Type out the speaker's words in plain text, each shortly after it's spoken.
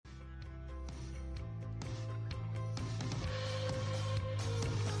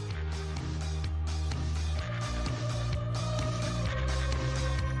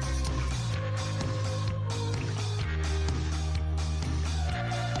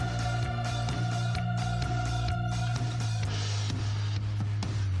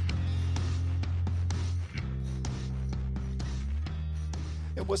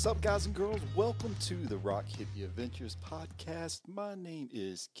What's up, guys and girls? Welcome to the Rock Hippie Adventures podcast. My name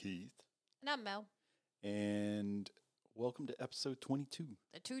is Keith, And I'm Mel. and welcome to episode 22.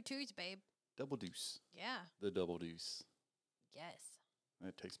 The two twos, babe. Double Deuce. Yeah. The Double Deuce. Yes.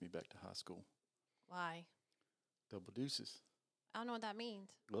 That takes me back to high school. Why? Double Deuces. I don't know what that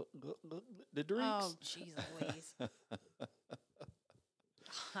means. The drinks. Oh, jeez Louise.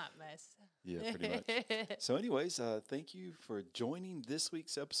 Hot mess. Yeah, pretty much. So anyways, thank you for joining this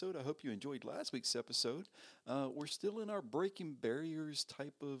week's episode. I hope you enjoyed last week's episode. We're still in our breaking barriers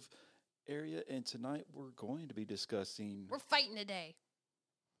type of area, and tonight we're going to be discussing... We're fighting today.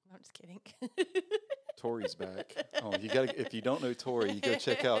 No, I'm just kidding. Tori's back. Oh, you got if you don't know Tori, you go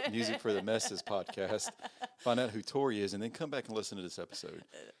check out Music for the Messes podcast, find out who Tori is, and then come back and listen to this episode.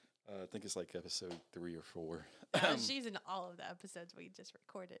 I think it's like episode 3 or 4. She's in all of the episodes we just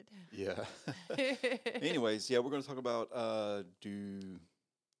recorded. Yeah. Anyways, yeah, we're going to talk about do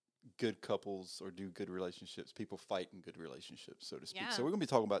good couples or do good relationships, people fight in good relationships, so to speak. Yeah. So we're going to be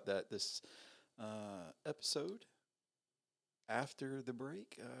talking about that this episode. After the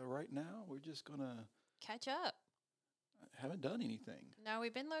break, right now, we're just going to... Catch up. Haven't done anything. No,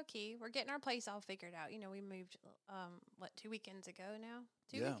 we've been low-key. We're getting our place all figured out. You know, we moved, 2 weekends ago now?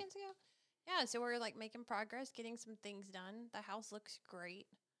 2 Yeah. weekends ago? Yeah, so we're, making progress, getting some things done. The house looks great.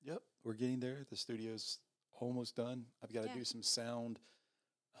 Yep, we're getting there. The studio's almost done. I've got to Yeah. do some sound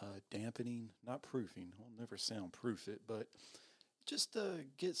dampening, not proofing. I'll never soundproof it, but just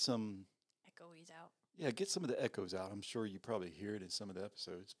get some... Echoes out. Yeah, get some of the echoes out. I'm sure you probably hear it in some of the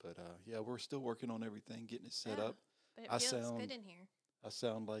episodes, but yeah, we're still working on everything, getting it set Yeah. up. But I it feels sound- good in here. I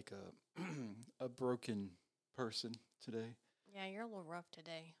sound like a broken person today. Yeah, you're a little rough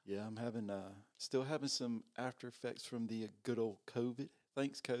today. Yeah, I'm having still having some after effects from the good old COVID.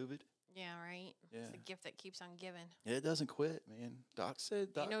 Thanks, COVID. Yeah, right. Yeah. It's the gift that keeps on giving. Yeah, it doesn't quit, man. Doc said.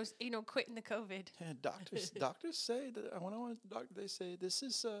 Ain't no quitting the COVID. Yeah, doctors say that when I went to the doctor, they say this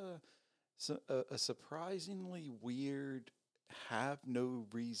is a surprisingly weird, have no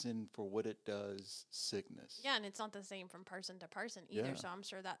reason for what it does sickness. Yeah, and it's not the same from person to person either. Yeah. So I'm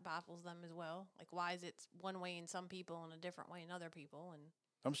sure that baffles them as well. Like, why is it one way in some people and a different way in other people? And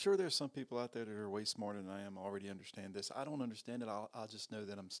I'm sure there's some people out there that are way smarter than I am, already understand this. I don't understand it. I'll just know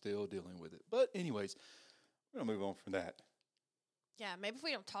that I'm still dealing with it. But anyways, we're going to move on from that. yeah, maybe if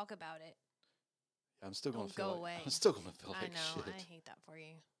we don't talk about it, I'm still going to It'll feel go like, away. I'm still going to feel I like know. shit. I hate that for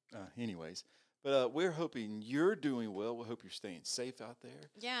you. Anyways, but we're hoping you're doing well. We hope you're staying safe out there.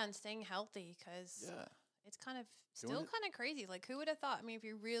 Yeah, and staying healthy because Yeah. it's kind of Doing still it- kind of crazy. Like, who would have thought? I mean, if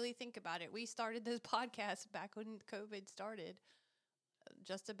you really think about it, we started this podcast back when COVID started,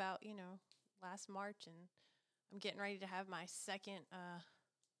 just about, last March. And I'm getting ready to have my second,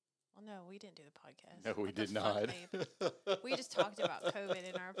 well, no, we didn't do the podcast. No, we What the did fuck, not. babe? We just talked about COVID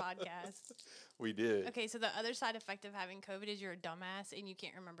in our podcast. We did. Okay, so the other side effect of having COVID is you're a dumbass and you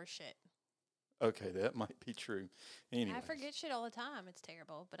can't remember shit. Okay, that might be true. Anyways. I forget shit all the time. It's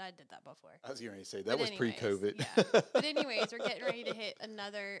terrible, but I did that before. I was going to say, that But was anyways, pre-COVID. Yeah. But anyways, we're getting ready to hit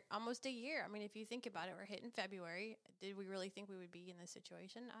another, almost a year. I mean, if you think about it, we're hitting February. Did we really think we would be in this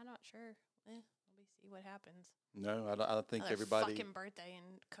situation? I'm not sure. We see what happens. No, I don't think Another everybody... fucking birthday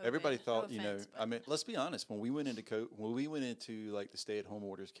and COVID. Everybody No thought, offense, I but mean, let's be honest. When we went into like the stay-at-home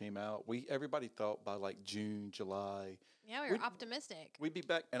orders came out, everybody thought by like June, July, yeah, we were we'd- optimistic. we'd be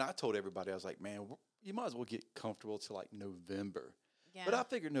back. And I told everybody, I was like, man, you might as well get comfortable till like November. Yeah. But I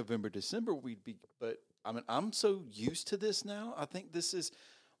figured November, December we'd be. But I mean, I'm so used to this now. I think this is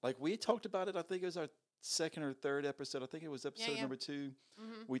like we talked about it. I think it was our second or third episode. I think it was episode yeah. number 2.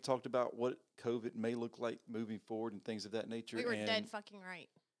 Mhm. We talked about what COVID may look like moving forward and things of that nature. We were and dead fucking right.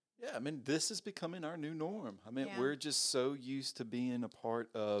 yeah, I mean, this is becoming our new norm. I mean, Yeah. we're just so used to being a part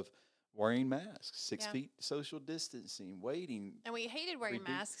of wearing masks, 6 Yeah. feet social distancing, waiting. And we hated wearing We'd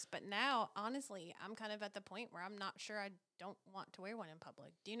be- masks, but now, honestly, I'm kind of at the point where I'm not sure I don't want to wear one in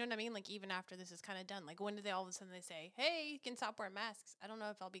public. Do you know what I mean? Like, even after this is kind of done. Like, when do they all of a sudden they say, hey, you can stop wearing masks? I don't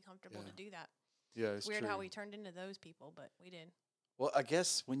know if I'll be comfortable Yeah. to do that. Yeah, it's Weird true. how we turned into those people, but we did. Well, I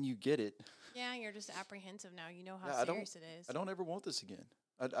guess when you get it, Yeah, you're just apprehensive now. You know how Yeah, I don't- serious it is. I don't ever want this again.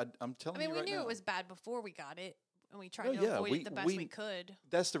 I'm telling I mean, you we right knew now. it was bad before we got it, and we tried No, to yeah, avoid we- it the best we we- could.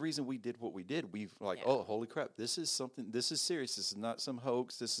 That's the reason we did what we did. We've like, Yeah. oh, holy crap, this is something. This is serious. This is not some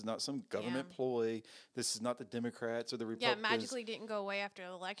hoax. This is not some government Yeah. ploy. This is not the Democrats or the Yeah, it Republicans. magically didn't go away after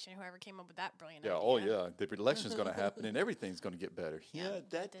the election. Whoever came up with that brilliant Yeah. idea. Oh, yeah. The election's going to happen and everything's going to get better. Yeah, Yeah, that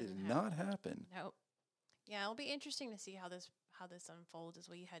that did didn't not happen. Nope. Yeah, it'll be interesting to see how this unfolds as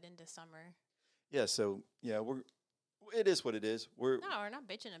we head into summer. Yeah, so yeah, we're It is what it is. No, we're not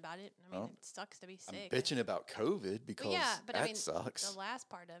bitching about it. I mean, Oh. it sucks to be I'm sick. bitching about COVID because but that I mean, sucks. the last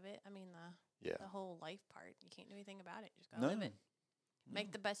part of it, Yeah. the whole life part, you can't do anything about it. Just gotta No. live it. No.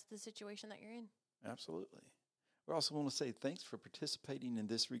 Make the best of the situation that you're in. Absolutely. We also want to say thanks for participating in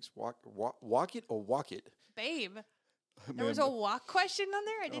this week's Walk It or Walk It. Babe, there was a walk question on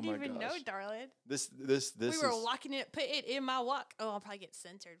there? I didn't even know, darling. This We were walking it, put it in my walk. Oh, I'll probably get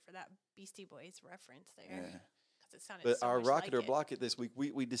censored for that Beastie Boys reference there. Yeah. It sounded But so our much Rock like It or it. Block It this week,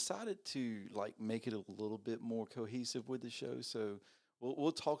 we decided to like make it a little bit more cohesive with the show. So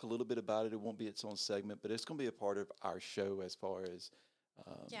we'll talk a little bit about it. It won't be its own segment, but it's going to be a part of our show as far as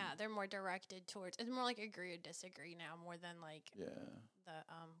Yeah, they're more directed towards. It's more like agree or disagree now, more than like yeah, the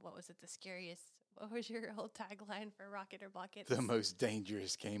what was it? The scariest. What was your old tagline for Rock It or Block It? the most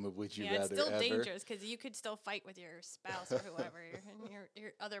dangerous game of Would You yeah, Rather it's still ever. dangerous because you could still fight with your spouse or whoever and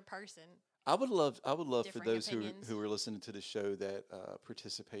your other person. I would love for Differing those opinions. who are listening to the show that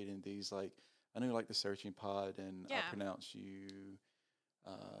participate in these. Like I know you like the Searching Pod, and I Yeah. pronounce you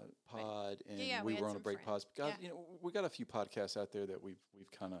Pod, and Yeah, we we were had on a some break friends. pod. Guys, Yeah. we got a few podcasts out there that we've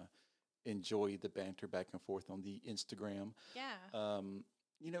kind of enjoyed the banter back and forth on the Instagram. Yeah.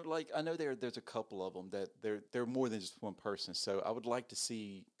 Like I know there's a couple of them that they're more than just one person. So I would like to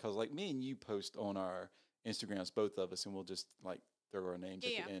see, because like me and you post on our Instagrams, both of us, and we'll just like throw our names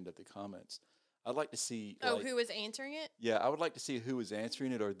at Yeah. the end of the comments. I'd like to see. Oh, like, who was answering it? Yeah, I would like to see who is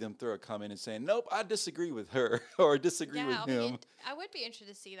answering it, or them throw a comment and saying, "Nope, I disagree with her," or "disagree with him." I would be interested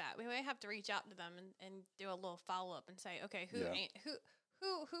to see that. We might have to reach out to them and do a little follow up and say, okay,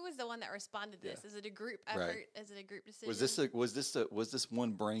 who was the one that responded to this? Yeah. Is it a group Right. effort? Is it a group decision? Was this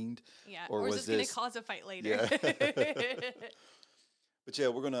one brained? Yeah, or is was this going this- to cause a fight later? Yeah. But yeah,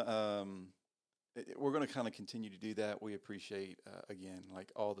 we're gonna kind of continue to do that. We appreciate again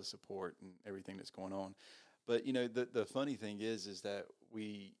like all the support and everything that's going on. But the funny thing is that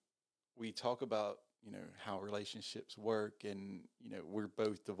we talk about how relationships work, and we're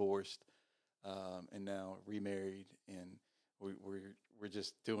both divorced and now remarried, and we're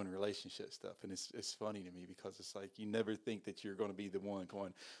just doing relationship stuff, and it's funny to me because it's like you never think that you're going to be the one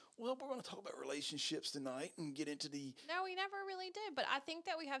going, well, we're going to talk about relationships tonight and get into the No, we never really did. But I think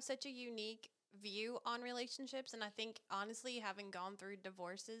that we have such a unique view on relationships. And I think, honestly, having gone through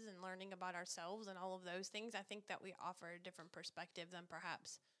divorces and learning about ourselves and all of those things, I think that we offer a different perspective than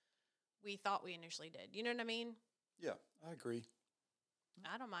perhaps we thought we initially did. You know what I mean? Yeah, I agree.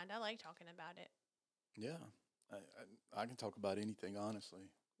 I don't mind. I like talking about it. Yeah, I can talk about anything, honestly.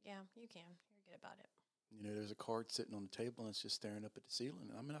 Yeah, you can. You're good about it. There's a card sitting on the table and it's just staring up at the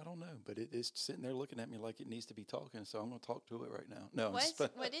ceiling. I mean, I don't know, but it's sitting there looking at me like it needs to be talking, so I'm going to talk to it right now. No, I'm just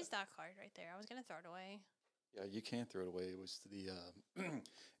What is that card right there? I was going to throw it away. Yeah, you can throw it away. It was the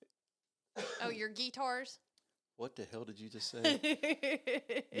Oh, your guitars? what the hell did you just say?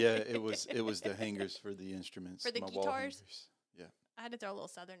 Yeah, it was the hangers for the instruments. For the my wall guitars? hangers. Yeah. I had to throw a little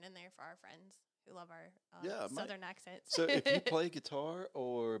Southern in there for our friends who love our Yeah, Southern accents. So if you play guitar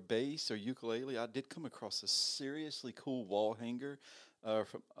or bass or ukulele, I did come across a seriously cool wall hanger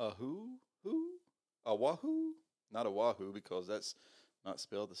from Wahoo, not a Wahoo because that's not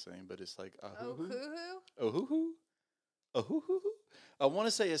spelled the same, but it's like Hoo-hoo? Ohuhu. I want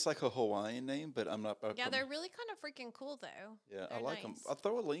to say it's like a Hawaiian name, but I'm not. Yeah, they're really kind of freaking cool, though. Yeah, I They're like them. nice. I'll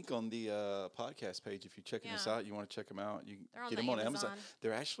throw a link on the podcast page if you're checking this Yeah. out. You want to check them out? You They're on get the them on Amazon. Amazon.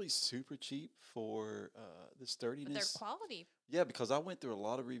 They're actually super cheap for the But sturdiness. they're quality. Yeah, because I went through a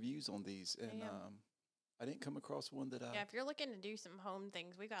lot of reviews on these, and Yeah. I didn't come across one that I. Yeah, if you're looking to do some home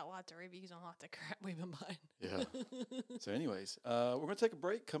things, we got lots of reviews on lots of crap we've been buying. Yeah. So, anyways, we're gonna take a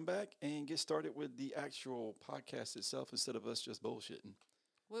break, come back, and get started with the actual podcast itself instead of us just bullshitting.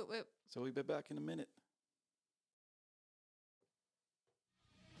 Whoop, whoop. So we'll be back in a minute.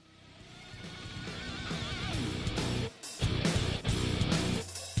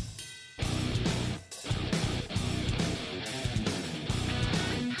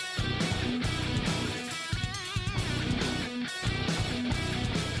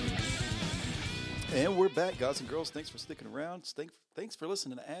 And we're back, guys and girls. Thanks for sticking around. Thanks for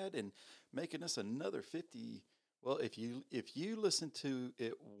listening to ad and making us another 50. Well, if you listen to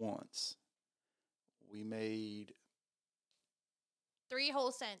it once, we made. 3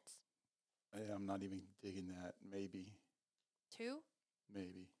 whole cents. I'm not even digging that. Maybe. 2,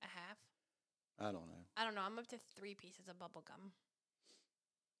 Maybe. a half. I don't know. I don't know. I'm up to 3 pieces of bubble gum.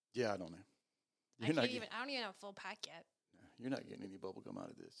 Yeah, I don't know. I don't even have a full pack yet. You're not getting any bubble gum out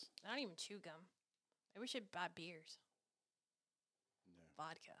of this. I don't even chew gum. Maybe we should buy beers. No.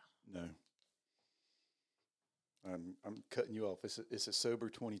 Vodka. No. I'm cutting you off. It's a sober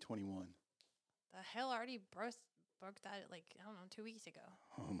 2021. The hell, I already broke that like I don't know 2 weeks ago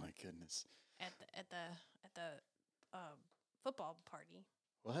Oh my goodness. at the football party.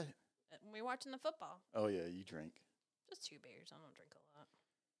 What? When we were watching the football. Oh yeah, you drink. Just 2 beers. I don't drink a lot.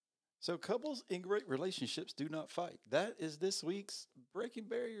 So couples in great relationships do not fight. That is this week's Breaking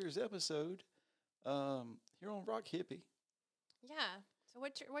Barriers episode here on Rock Hippie. Yeah. So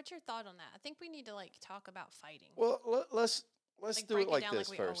what's your thought on that? I think we need to like talk about fighting. Well, let's Like, do break it it like down like this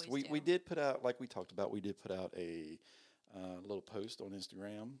we first. always We do. did put out, like we talked about, we did put out a little post on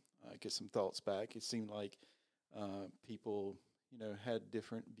Instagram, get some thoughts back. It seemed like people, had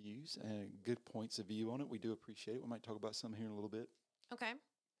different views and good points of view on it. We do appreciate it. We might talk about some here in a little bit. Okay.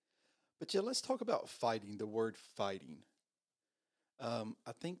 But yeah, let's talk about fighting, the word fighting. I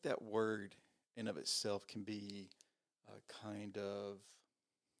think that word in of itself can be kind of,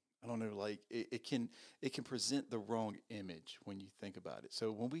 I don't know, like it can present the wrong image when you think about it.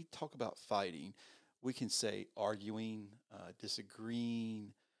 So when we talk about fighting, we can say arguing,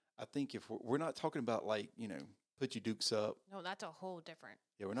 disagreeing. I think if we're not talking about like, put your dukes up. No, that's a whole different.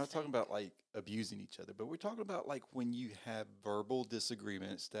 Yeah, we're not talking thing. about like abusing each other, but we're talking about like when you have verbal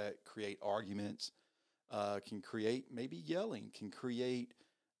disagreements that create arguments, can create maybe yelling, can create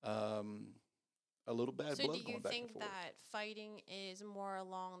a little bad So blood do you going back and think forth. that fighting is more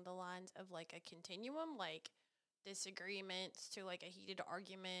along the lines of like a continuum, like disagreements to like a heated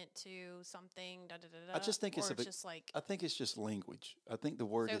argument to something da da da da? I just think it's or a bit- just like I think it's just language. I think the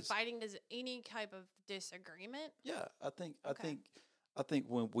word so is fighting is any type of disagreement. yeah. Okay. I think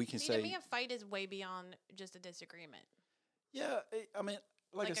when we can See, say to me, a fight is way beyond just a disagreement. yeah. I mean,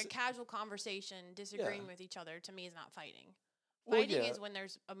 like, Like I a said, casual conversation, disagreeing with each other, to me is not fighting. well, Fighting yeah. is when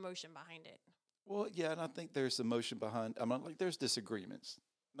there's emotion behind it. Well, yeah, and I think there's emotion behind. I mean, like there's disagreements.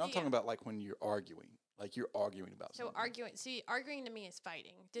 And I'm Yeah. talking about like when you're arguing, like you're arguing about So something. arguing to me is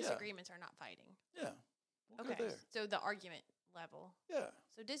fighting. Disagreements are not fighting. Yeah, we'll Okay. go there. So the argument level. Yeah,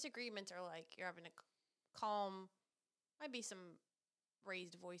 So disagreements are like you're having a calm, might be some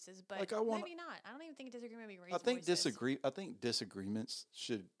raised voices, but Like, I wanna- maybe not. I don't even think disagreement would be raised I think voices. I think disagreements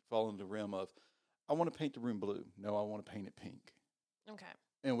should fall into the realm of, I want to paint the room blue. No, I want to paint it pink, Okay.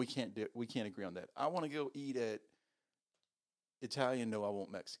 and we can't agree on that. I want to go eat at Italian. No, I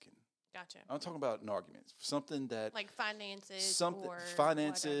want Mexican. Gotcha. I'm talking about an argument, something that Like finances something or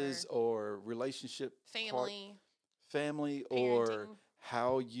finances whatever. or relationship part- family, or parenting.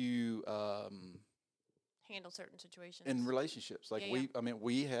 how you Handle certain situations. in relationships. Like Yeah, yeah.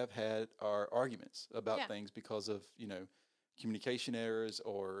 we have had our arguments about Yeah. things because of, communication errors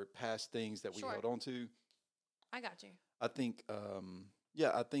or past things that we Sure. held on to. I got you. I think,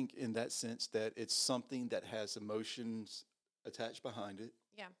 I think in that sense that it's something that has emotions attached behind it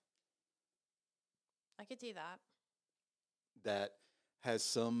Yeah. I could see that. that has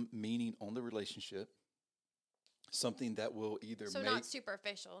some meaning on the relationship, something that will either So make not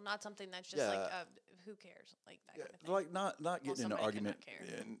superficial, not something that's just like, Yeah. who cares, like that yeah, kind of thing. like not getting in an somebody could argument, not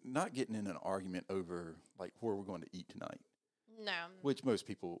care. not getting in an argument over like where we're going to eat tonight. No. Which most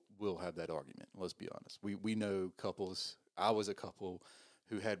people will have that argument. Let's be honest. We know couples. I was a couple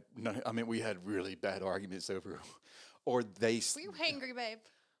who had. We had really bad arguments over, or they. Were you hangry, babe?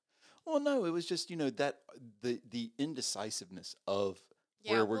 Well, no, it was just that the indecisiveness of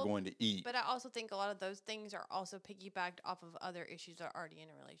Yeah, where we're well, going to eat. But I also think a lot of those things are also piggybacked off of other issues that are already in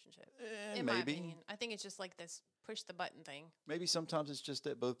a relationship. In my Maybe, opinion, I think it's just like this push the button thing. maybe sometimes it's just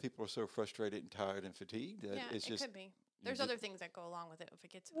that both people are so frustrated and tired and fatigued that Yeah, it's it just. could be. There's ju- other things that go along with it if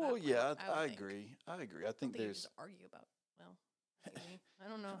it gets to that Well, point, yeah, I I would think. agree. I agree. I I don't think think you there's. just argue about. Well, maybe. I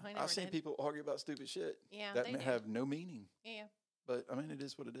don't know. I never I've seen did. people argue about stupid shit Yeah, that they may do. have no meaning. Yeah. But I mean, it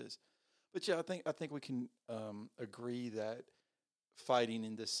is what it is. But yeah, I think we can agree that fighting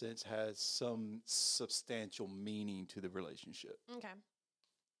in this sense has some substantial meaning to the relationship. Okay.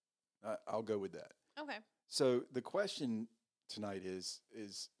 I'll go with that. Okay. So the question tonight is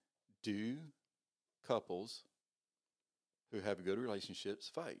do couples who have good relationships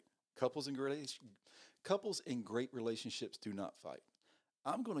fight? Couples in great relationships do not fight.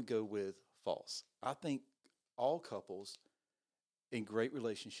 I'm going to go with false. I think all couples in great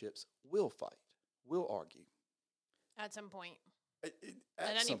relationships will fight, will argue. At some point. At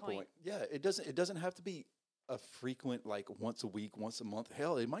any some point. point. Yeah, it doesn't have to be a frequent, like once a week, once a month.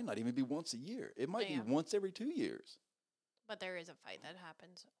 Hell, it might not even be once a year. It might Yeah. be once every 2 years. But there is a fight that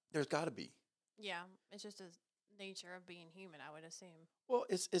happens. There's got to be. Yeah. It's just a nature of being human, I would assume. Well,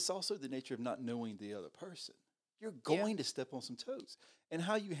 it's also the nature of not knowing the other person. You're Yeah. going to step on some toes. And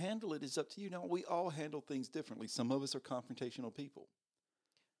how you handle it is up to you. Now, we all handle things differently. Some of us are confrontational people.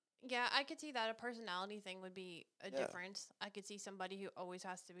 Yeah, I could see that a personality thing would be a Yeah. difference. I could see somebody who always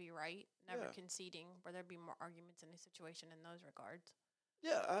has to be right, never Yeah. conceding, where there'd be more arguments in a situation in those regards.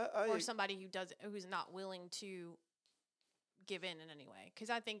 Yeah, Or I somebody who's not willing to give in any way. Because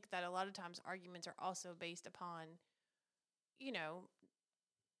I think that a lot of times arguments are also based upon, you know,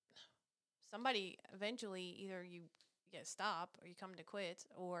 somebody eventually either you get stop or you come to quits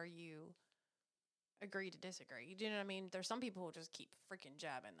or you agree to disagree. Do you know what I mean? There's some people who just keep freaking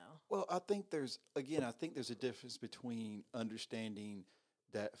jabbing though. well, I think there's a difference between understanding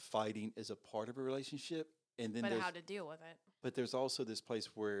that fighting is a part of a relationship, and then But there's how to deal with it? but there's also this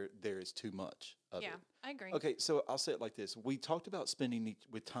place where there is too much of Yeah, it. I agree. Okay, so I'll say it like this: we talked about spending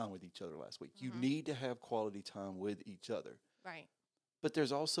with time with each other last week. You Mhm. need to have quality time with each other, Right. but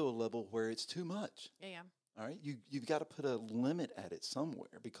there's also a level where it's too much. Yeah, yeah. All right, you've got to put a limit at it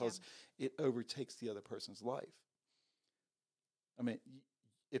somewhere because it overtakes the other person's life. I mean,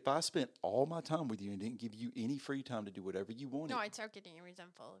 if I spent all my time with you and didn't give you any free time to do whatever you wanted, No, I'd start getting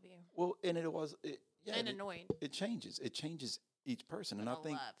resentful of you well, and yeah, and annoyed. it changes. It changes each person, and With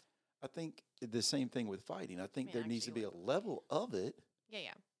all love. I think the same thing with fighting. I think mean, there needs to actually be a with level of it, Yeah,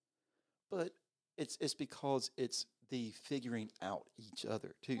 yeah. but it's because it's the figuring out each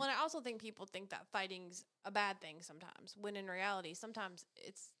other too. Well, and I also think people think that fighting's a bad thing sometimes, when in reality, sometimes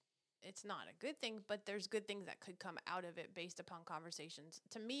it's not a good thing, but there's good things that could come out of it based upon conversations.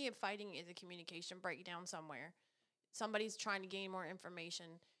 To me, if fighting is a communication breakdown somewhere, somebody's trying to gain more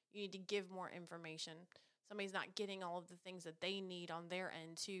information, you need to give more information. Somebody's not getting all of the things that they need on their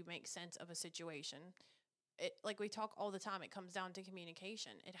end to make sense of a situation. It, like we talk all the time, it comes down to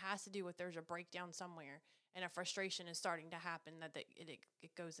communication. It has to do with there's a breakdown somewhere and a frustration is starting to happen that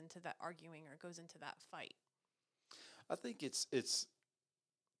it goes into that arguing or it goes into that fight. I think it's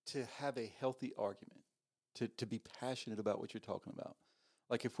to have a healthy argument, to be passionate about what you're talking about.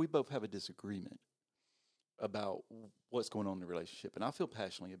 Like if we both have a disagreement about what's going on in the relationship, and I feel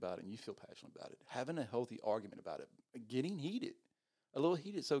passionately about it, and you feel passionately about it, having a healthy argument about it, getting heated, a little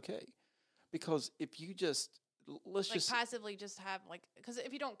heated's okay, because if you just let's Like just passively just have like, because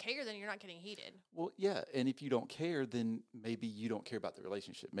if you don't care, then you're not getting heated. well, yeah, and if you don't care, then maybe you don't care about the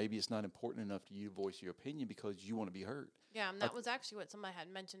relationship. Maybe it's not important enough to you to voice your opinion because you want to be heard. Yeah, and I that was actually what somebody had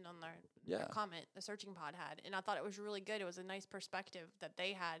mentioned on their Yeah, comment, the searching pod had. And I thought it was really good. It was a nice perspective that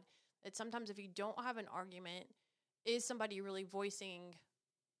they had. That sometimes if you don't have an argument, is somebody really voicing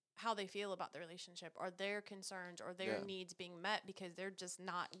how they feel about the relationship or their concerns or their Yeah. needs being met because they're just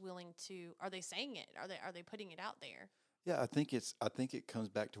not willing to, are they saying it? Are they putting it out there? yeah. I think it comes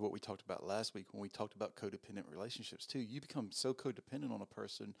back to what we talked about last week when we talked about codependent relationships too. You become so codependent on a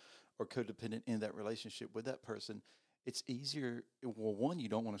person or codependent in that relationship with that person. It's easier. Well, one, you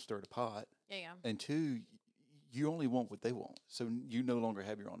don't want to stir the pot, Yeah, yeah. and two, you only want what they want. So you no longer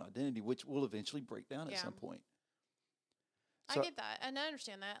have your own identity, which will eventually break down at Yeah. some point. I So get that, and I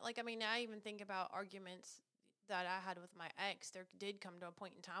understand that. Like, I mean, I even think about arguments that I had with my ex. There did come to a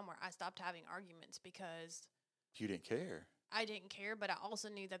point in time where I stopped having arguments because you didn't care. I didn't care, but I also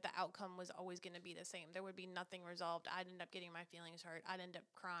knew that the outcome was always going to be the same. There would be nothing resolved. I'd end up getting my feelings hurt. I'd end up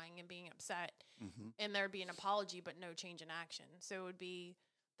crying and being upset, Hmm. and there'd be an apology, but no change in action. So it would be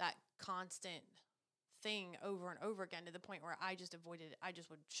that constant thing over and over again to the point where I just avoided it. I just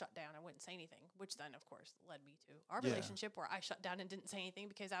would shut down. I wouldn't say anything, which then, of course, led me to our Yeah. relationship where I shut down and didn't say anything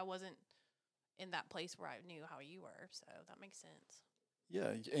because I wasn't in that place where I knew how you were. So that makes sense.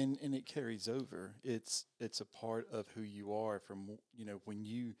 Yeah, and it carries over. It's a part of who you are from when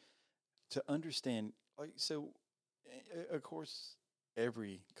you to understand like so. Of course,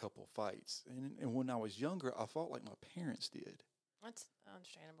 every couple fights, and when I was younger, I fought like my parents did. That's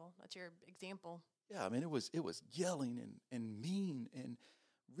understandable. That's your example. Yeah, I mean it was yelling and mean and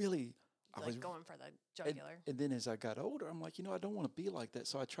really I Like was going for the and, jugular. and then as I got older, I'm like, I don't want to be like that.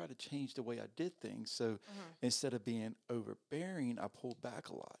 So I try to change the way I did things. So Mhm. instead of being overbearing, I pulled back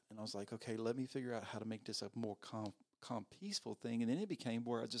a lot. And I was like, okay, let me figure out how to make this a more calm, peaceful thing. And then it became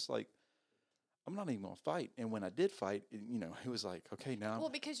where I just like, I'm not even going to fight. And when I did fight, it was like, okay, now, Well,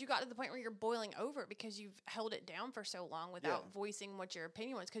 because you got to the point where you're boiling over because you've held it down for so long without voicing what your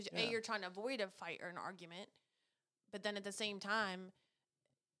opinion was. Because Yeah. you're trying to avoid a fight or an argument, but then at the same time,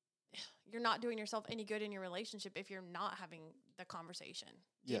 you're not doing yourself any good in your relationship if you're not having the conversation.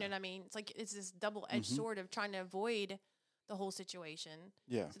 Do you know what I mean? It's like it's this double-edged Mhm. sword of trying to avoid the whole situation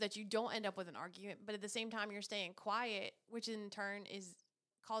yeah, so that you don't end up with an argument, but at the same time you're staying quiet, which in turn is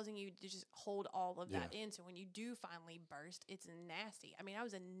causing you to just hold all of Yeah. that in. So when you do finally burst, it's nasty. I mean, I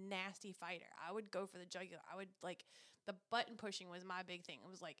was a nasty fighter. I would go for the jugular. I would like the button pushing was my big thing. It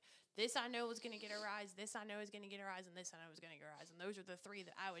was like, this I know was going to get a rise, this I know is going to get a rise, and this I know is going to get a rise. And those are the three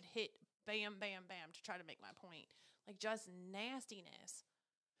that I would hit bam, bam, bam to try to make my point. Like just nastiness.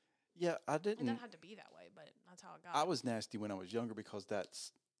 Yeah, I It didn't. doesn't have to be that way, but that's how it got. I was nasty when I was younger because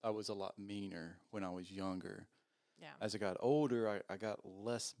I was a lot meaner when I was younger. Yeah. As I got older, I got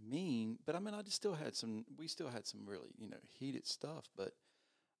less mean, but I mean, I just still had we still had some really, heated stuff, but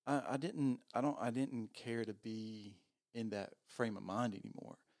I didn't care to be in that frame of mind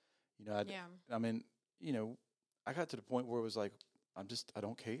anymore. Yeah. I mean, I got to the point where it was like, I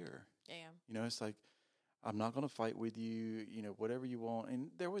don't care. Yeah. It's like, I'm not going to fight with you, whatever you want.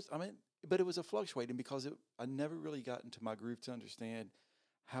 And but it was a fluctuating because I never really got into my groove to understand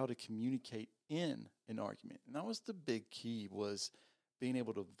how to communicate in an argument. And that was the big key, was being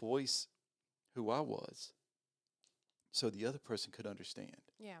able to voice who I was so the other person could understand.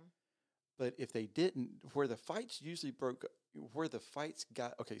 Yeah. But if they didn't, where the fights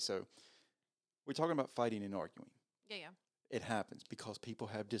got, okay, so we're talking about fighting and arguing. Yeah. Yeah. It happens because people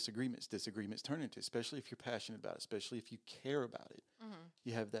have disagreements. Disagreements turn into, especially if you're passionate about it, especially if you care about it. Mm-hmm.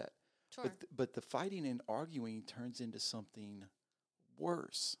 You have that. Sure. But the fighting and arguing turns into something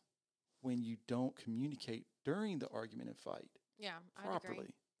worse when you don't communicate during the argument and fight Yeah. I properly.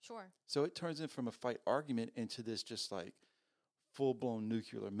 agree. Sure. So it turns in from a fight argument into this just like full-blown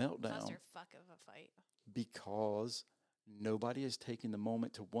nuclear meltdown Clusterfuck of a fight. because nobody has taken the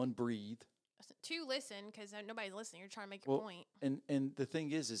moment to, one, breathe. To listen, because nobody's listening. You're trying to make your point. And the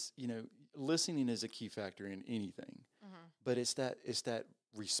thing is listening is a key factor in anything, Mm-hmm. but it's that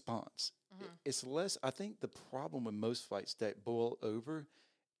response. Mm-hmm. It's less. I think the problem with most fights that boil over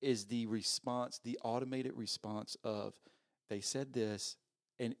is the response, the automated response of, they said this,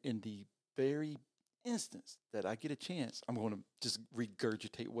 and in the very instance that I get a chance, I'm going to just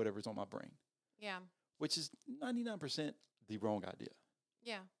regurgitate whatever's on my brain, Yeah. which is 99% the wrong idea.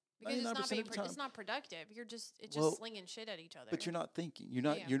 Yeah. Because 99% of the time. it's not productive. It's just Well, slinging shit at each other. But you're not thinking. You're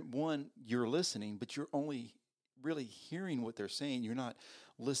not. Yeah. You're listening, but you're only really hearing what they're saying. You're not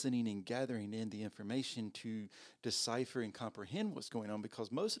listening and gathering in the information to decipher and comprehend what's going on.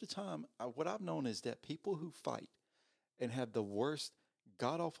 Because most of the time, what I've known is that people who fight and have the worst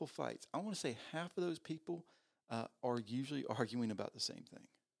god awful fights, I want to say half of those people are usually arguing about the same thing.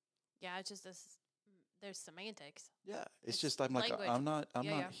 Yeah, it's just this. There's semantics. Yeah, It's just I'm like language. I'm not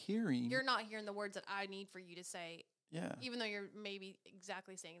Yeah. hearing. You're not hearing the words that I need for you to say, Yeah. even though you're maybe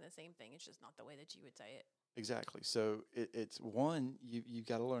exactly saying the same thing. It's just not the way that you would say it. Exactly. So it's one, you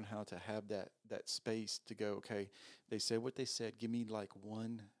got to learn how to have that space to go, okay, they said what they said. Give me like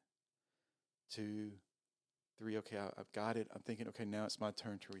 1, 2, 3. Okay, I've got it. I'm thinking, okay, now it's my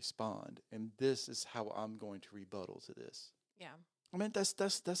turn to respond. And this is how I'm going to rebuttal to this. Yeah. I mean,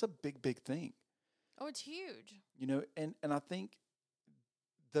 that's a big thing. Oh, it's huge. And I think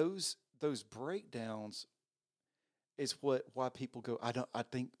those breakdowns is why people go, I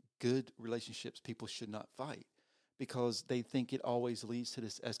think good relationships, people should not fight, because they think it always leads to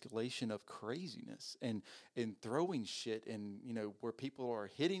this escalation of craziness and throwing shit, and where people are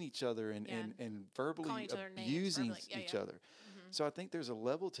hitting each other and verbally Calling each other names, abusing verbally. Yeah, each yeah. other. Mm-hmm. So I think there's a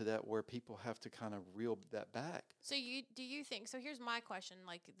level to that where people have to kind of reel that back. So do you think, so here's my question,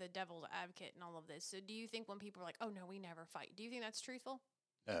 like the devil's advocate and all of this. So do you think when people are like, oh no, we never fight, do you think that's truthful?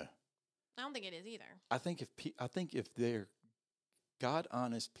 No. I don't think it is either. I think if they're God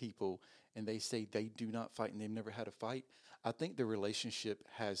honest people and they say they do not fight and they've never had a fight, I think the relationship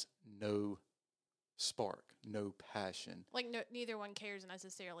has no spark, no passion. Like neither one cares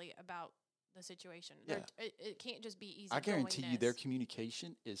necessarily about the situation. Yeah. It can't just be easy. I guarantee you their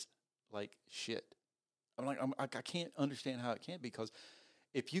communication is like shit. I can't understand how it can't, because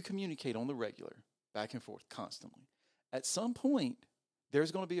if you communicate on the regular, back and forth constantly, at some point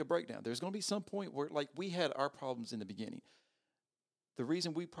there's going to be a breakdown. There's going to be some point where, like, we had our problems in the beginning. The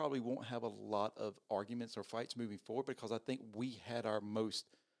reason we probably won't have a lot of arguments or fights moving forward, because I think we had our most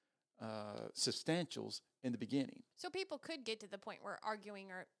substantials in the beginning. So people could get to the point where arguing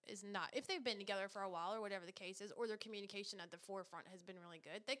is not, if they've been together for a while or whatever the case is, or their communication at the forefront has been really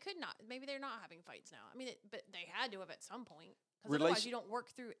good, they could not. Maybe they're not having fights now. I mean, but they had to have at some point, because otherwise you don't work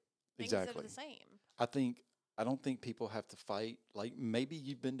through things that are the same. I don't think people have to fight. Like, maybe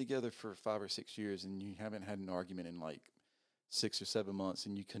you've been together for 5 or 6 years and you haven't had an argument in like 6 or 7 months,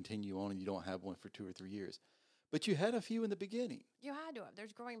 and you continue on and you don't have one for 2 or 3 years. But you had a few in the beginning. You had to have.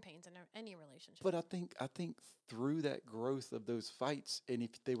 There's growing pains in any relationship. But I think through that growth of those fights, and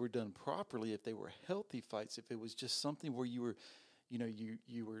if they were done properly, if they were healthy fights, if it was just something where you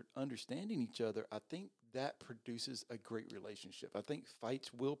you were understanding each other, I think that produces a great relationship. I think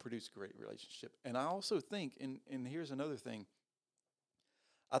fights will produce a great relationship. And I also think, and here's another thing,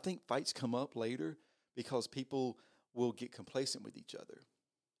 I think fights come up later because people will get complacent with each other.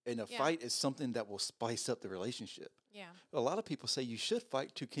 And a Yeah. fight is something that will spice up the relationship. Yeah. A lot of people say you should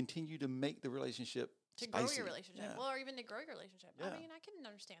fight to continue to make the relationship To spicy. grow your relationship. Yeah. Well, or even to grow your relationship. Yeah. I mean, I can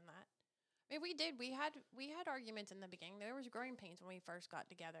understand that. I mean, we did. We had arguments in the beginning. There was growing pains when we first got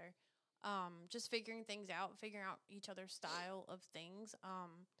together. Just figuring things out, figuring out each other's style of things.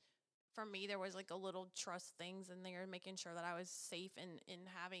 For me, there was like a little trust things in there, making sure that I was safe in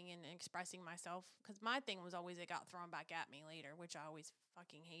having and expressing myself. Because my thing was always it got thrown back at me later, which I always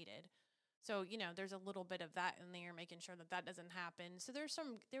fucking hated. So there's a little bit of that in there, making sure that that doesn't happen. So there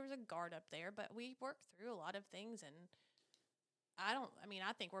was a guard up there, but we worked through a lot of things, and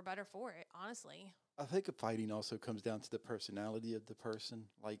I think we're better for it, honestly. I think a fighting also comes down to the personality of the person.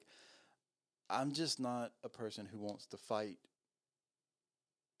 Like, I'm just not a person who wants to fight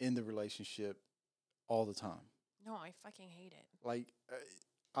in the relationship all the time. No, I fucking hate it. Like,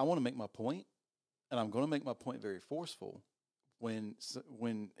 I want to make my point, and I'm going to make my point very forceful when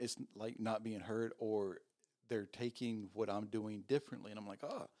it's like not being heard, or they're taking what I'm doing differently, and I'm like,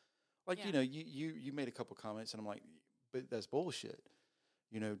 like Yeah. you made a couple comments, and I'm like, but that's bullshit.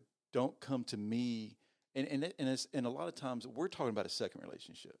 Don't come to me, and a lot of times we're talking about a second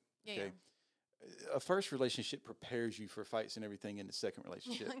relationship. Yeah, Okay, a first relationship prepares you for fights and everything in the second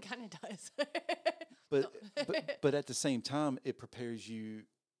relationship. It kind of does. But but at the same time, it prepares you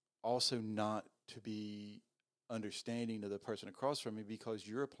also not to be understanding of the person across from you, because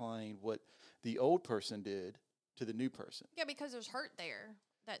you're applying what the old person did to the new person. Yeah, because there's hurt there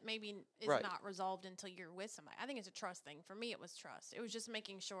that maybe is Right. not resolved until you're with somebody. I think it's a trust thing. For me, it was trust. It was just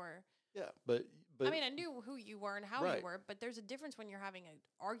making sure. Yeah, but I mean, I knew who you were and how Right. you were, but there's a difference when you're having an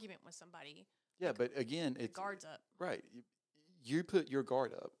argument with somebody. yeah, but again, The it's guard's up. right. You put your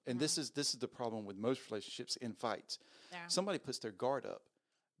guard up, and Mhm. this is the problem with most relationships in fights. Yeah, Somebody puts their guard up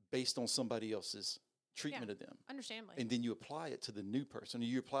based on somebody else's treatment of them. understandably. And then you apply it to the new person, or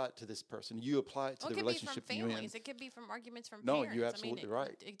you apply it to this person, you apply it to Well, it the could be from relationship you're in. families. It could be from arguments from No, parents. you're I mean, absolutely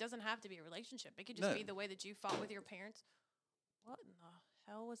right. It doesn't have to be a relationship. It could just No. be the way that you fought with your parents. What in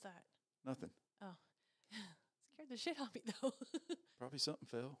the hell was that? Nothing. Oh, scared the shit out of me though. Probably something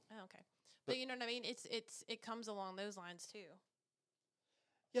fell. Oh, okay, But- but you know what I mean. It comes along those lines too.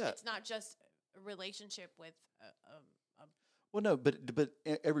 Yeah. It's not just a relationship with a Well, no, but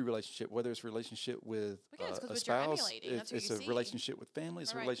every relationship, whether it's a relationship with Because it's 'cause a what you're spouse, emulating, that's what it's you a see. relationship with family,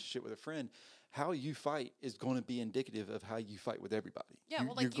 it's a Right. relationship with a friend. How you fight is going to be indicative of how you fight with everybody. yeah. Well,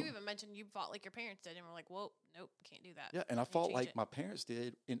 you're like you go- even mentioned, you fought like your parents did, and we're like, whoa, nope, can't do that. Yeah, and I You fought change like it. my parents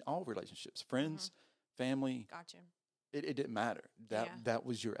did in all relationships, friends, Mm-hmm. family. Gotcha. It didn't matter. Yeah. That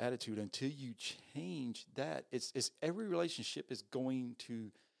was your attitude until you change that. It's every relationship is going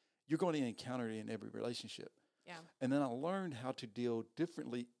to, you're going to encounter it in every relationship. Yeah. And then I learned how to deal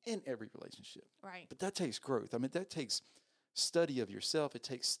differently in every relationship. Right. But that takes growth. I mean, that takes study of yourself. It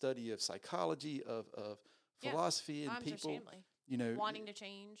takes study of psychology, of Yeah. philosophy, and people. Understandably. Wanting to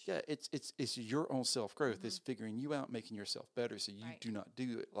change. Yeah, it's your own self growth. Mhm. It's figuring you out, making yourself better, so you Right. do not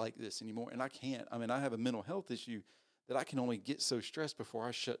do it like this anymore. And I can't. I mean, I have a mental health issue that I can only get so stressed before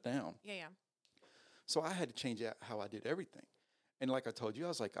I shut down. Yeah. Yeah. So I had to change out how I did everything. And like I told you, I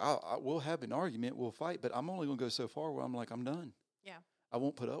was like, we'll have an argument, we'll fight, but I'm only going to go so far where I'm like, I'm done. Yeah. I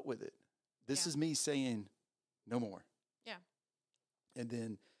won't put up with it. This Yeah. is me saying no more. Yeah. And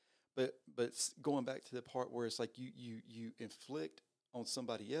then, but going back to the part where it's like you inflict on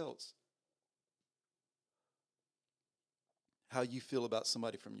somebody else how you feel about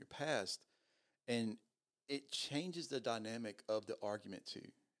somebody from your past, and it changes the dynamic of the argument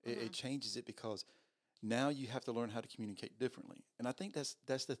too. It changes it because now you have to learn how to communicate differently. And I think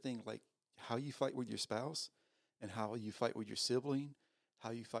that's the thing, like how you fight with your spouse and how you fight with your sibling, how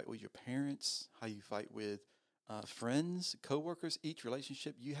you fight with your parents, how you fight with friends, coworkers, each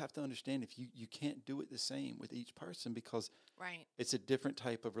relationship. You have to understand if you can't do it the same with each person, because Right. it's a different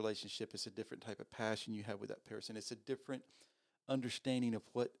type of relationship. It's a different type of passion you have with that person. It's a different understanding of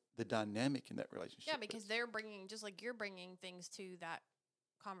what the dynamic in that relationship Yeah, is. because they're bringing, just like you're bringing things to that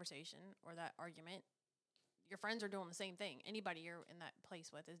conversation or that argument. Your friends are doing the same thing. Anybody you're in that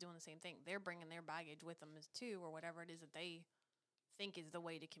place with is doing the same thing. They're bringing their baggage with them as too, or whatever it is that they think is the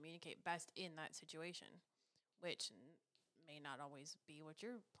way to communicate best in that situation, which may not always be what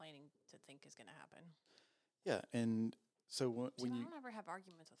you're planning to think is going to happen. Yeah, and so when I you don't ever have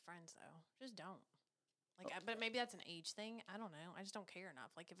arguments with friends though. Just don't. Like, but maybe that's an age thing. I don't know. I just don't care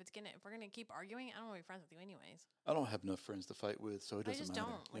enough. Like, if we're gonna keep arguing, I don't want to be friends with you anyways. I don't have enough friends to fight with, so it I doesn't just matter.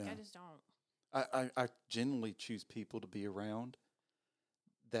 don't. Like, Yeah. I just don't. I genuinely choose people to be around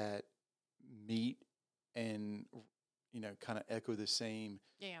that meet and, kind of echo the same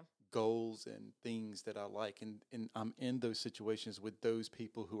Yeah. goals and things that I like. And I'm in those situations with those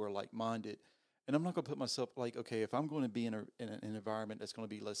people who are like minded. And I'm not going to put myself like, okay, if I'm going to be in an environment that's going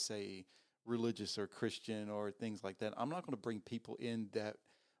to be, let's say, religious or Christian or things like that, I'm not going to bring people in that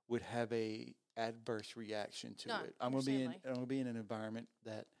would have a adverse reaction to No, it. I'm going understandably. to be in an environment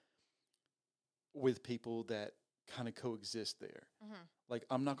that with people that kind of coexist there. Mm-hmm. Like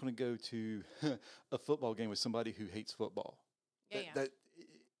I'm not going to go to a football game with somebody who hates football. Yeah, That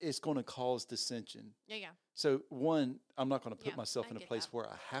it's going to cause dissension. yeah. So one, I'm not going to put Yeah, myself I in a get place that. where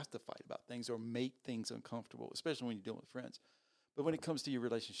I have to fight about things or make things uncomfortable, especially when you're dealing with friends. But when it comes to your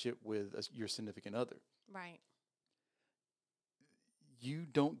relationship with your significant other, Right. you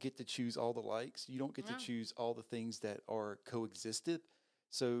don't get to choose all the likes. You don't get to No. choose all the things that are coexisted.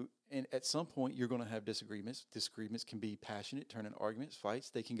 So, and at some point, you're going to have disagreements. Disagreements can be passionate, turn into arguments, fights.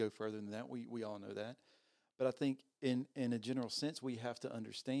 They can go further than that. We all know that. But I think in a general sense, we have to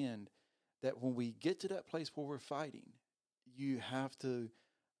understand that when we get to that place where we're fighting, you have to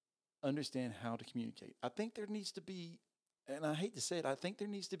understand how to communicate. I think there needs to be, and I hate to say it, I think there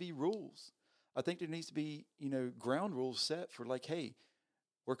needs to be rules. I think there needs to be, ground rules set for like, hey,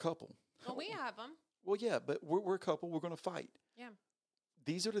 we're a couple. Well, we have them. Well, yeah, but we're a couple. We're going to fight. Yeah.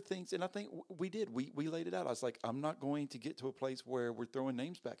 These are the things, and I think we did. We laid it out. I was like, I'm not going to get to a place where we're throwing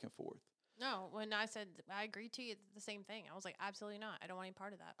names back and forth. No, when I said I agreed to you, the same thing. I was like, absolutely not. I don't want any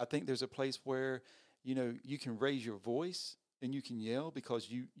part of that. I think there's a place where, you can raise your voice and you can yell because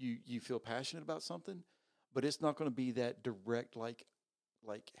you feel passionate about something, but it's not going to be that direct, like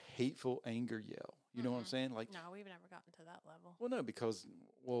hateful anger yell. You know what I'm saying? Like, No, we've never gotten to that level. well, no, because,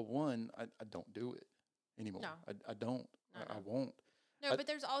 one, I don't do it anymore. No. I don't. No, I no. won't. No, I- but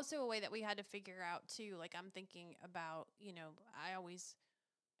there's also a way that we had to figure out too. Like I'm thinking about, I always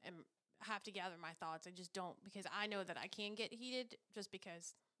have to gather my thoughts. I just don't because I know that I can get heated just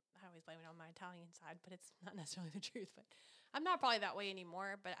because I always blame it on my Italian side, but it's not necessarily the truth. But I'm not probably that way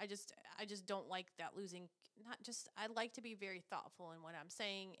anymore. But I just don't like that losing. I like to be very thoughtful in what I'm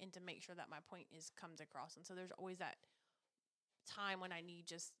saying and to make sure that my point comes across. And so there's always that time when I need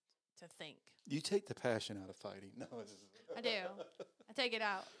just to think. You take the passion out of fighting. No, I do. I take it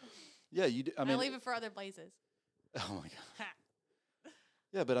out. Yeah, you do. I I mean, leave it for other places. oh my god.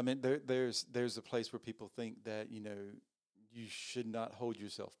 Yeah, but I mean, there's a place where people think that you should not hold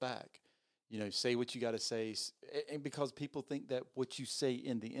yourself back. Say what you got to say, and because people think that what you say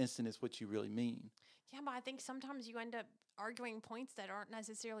in the instant is what you really mean. Yeah, but I think sometimes you end up arguing points that aren't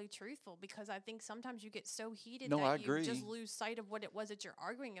necessarily truthful because I think sometimes you get so heated No, that I you just agree. lose sight of what it was that you're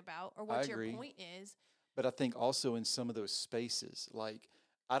arguing about or I what your agree. point is. But I think also in some of those spaces, like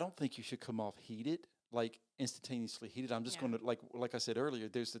I don't think you should come off heated, like instantaneously heated. I'm just Yeah. going to like I said earlier,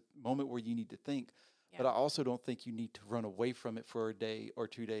 there's a moment where you need to think, but Yeah. I also don't think you need to run away from it for a day or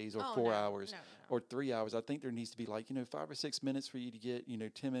 2 days or Oh, 4 no, hours no. or 3 hours. I think there needs to be like 5 or 6 minutes for you to get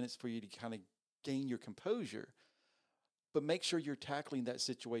 10 minutes for you to kind of gain your composure. But make sure you're tackling that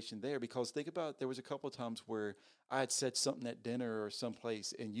situation there because think about there was a couple of times where I had said something at dinner or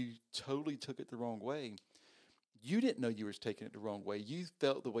someplace and you totally took it the wrong way. You didn't know you were taking it the wrong way. You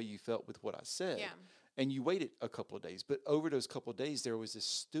felt the way you felt with what I said. Yeah. And you waited a couple of days. But over those couple of days, there was this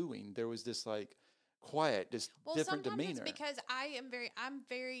stewing. There was this like quiet, this Well, different sometimes demeanor. it's because I'm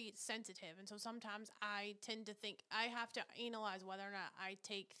very sensitive, and so sometimes I tend to think I have to analyze whether or not I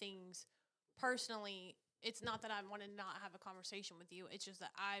take things personally. It's not that I want to not have a conversation with you. It's just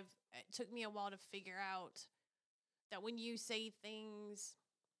that it took me a while to figure out that when you say things,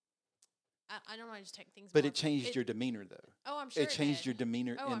 I don't want to just take things. But more it changed it- your demeanor, though. Oh, I'm sure It changed did. your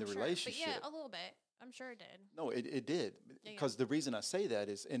demeanor Oh, in I'm the sure. relationship. But yeah, a little bit. I'm sure it did. No, it did. Yeah. Because the reason I say that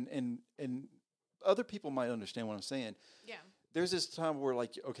is, and other people might understand what I'm saying. Yeah. There's this time where,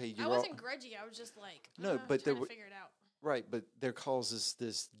 like, okay, I you're wasn't grudgy. I was just like, No, but there trying to w- figure it out. right, but there causes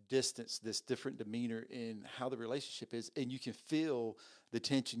this distance, this different demeanor in how the relationship is, and you can feel the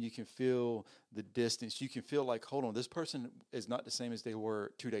tension, you can feel the distance, you can feel like, hold on, this person is not the same as they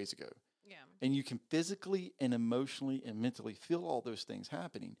were 2 days ago, Yeah. and you can physically and emotionally and mentally feel all those things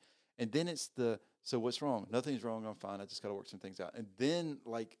happening, and then it's so what's wrong? Nothing's wrong. I'm fine. I just got to work some things out, and then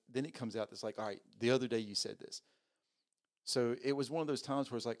it comes out. It's like, all right, the other day you said this. So it was one of those times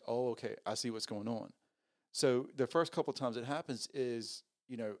where it's like, oh, okay, I see what's going on. So the first couple of times it happens is,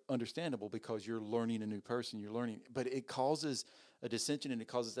 understandable because you're learning a new person, you're learning, but it causes a dissension, and it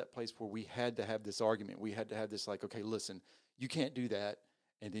causes that place where we had to have this argument. We had to have this like, okay, listen, you can't do that.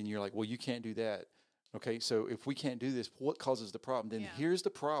 And then you're like, well, you can't do that. Okay, so if we can't do this, what causes the problem? Then here's the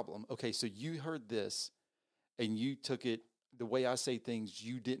problem. Okay, so you heard this and you took it the way I say things,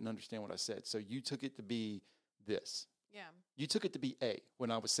 you didn't understand what I said. So you took it to be this. Yeah. You took it to be A when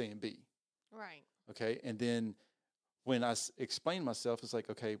I was saying B. Right. Okay, and then when I explain myself, it's like,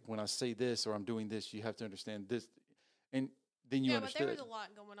 okay, when I say this or I'm doing this, you have to understand this. And then you understood. Yeah, but there was a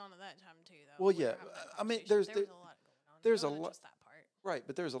lot going on at that time too, though. Well, yeah, I mean, there was a lot going on. There's a lot. lot. Just that part. Right,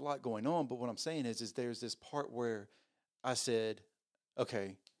 but there's a lot going on. But what I'm saying is there's this part where I said,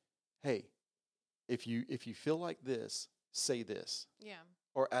 okay, hey, if you feel like this, say this. Yeah.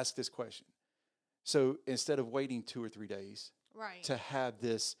 Or ask this question. So instead of waiting 2 or 3 days right. to have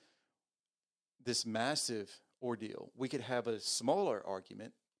this massive ordeal, we could have a smaller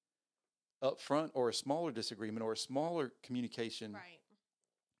argument up front, or a smaller disagreement, or a smaller communication right.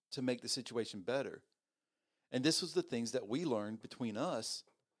 to make the situation better. And this was the things that we learned between us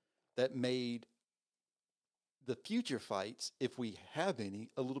that made the future fights, if we have any,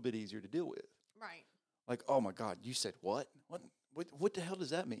 a little bit easier to deal with. Right. Like, oh my God, you said what? What the hell does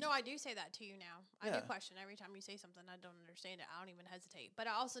that mean? No, I do say that to you now. I Yeah. do question every time you say something. I don't understand it. I don't even hesitate. But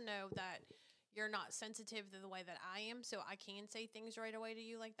I also know that you're not sensitive to the way that I am, so I can say things right away to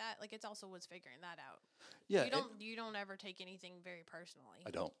you like that. Like, it's also was figuring that out. Yeah, You don't ever take anything very personally.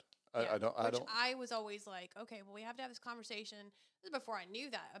 I don't. Yeah, I don't. I was always like, okay, well, we have to have this conversation. This is before I knew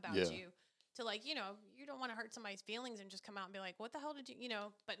that about Yeah. you. To like, you don't want to hurt somebody's feelings and just come out and be like, what the hell did you,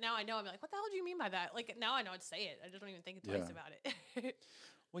 but now I know, I'm like, what the hell do you mean by that? Like, now I know how to say it. I just don't even think twice about it.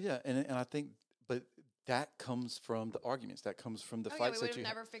 Well, yeah, and I think, but that comes from the arguments. That comes from the fights we that would you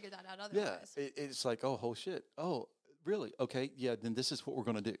have never figured that out otherwise. Yeah, it's like, oh shit. Oh, really? Okay, yeah. Then this is what we're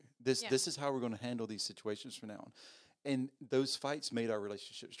going to do. This is how we're going to handle these situations from now on. And those fights made our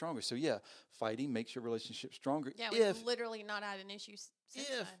relationship stronger. So yeah, fighting makes your relationship stronger. Yeah, we've literally not had an issue since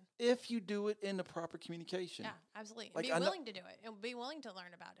then. If you do it in the proper communication. Yeah, absolutely. Like, be willing to do it and be willing to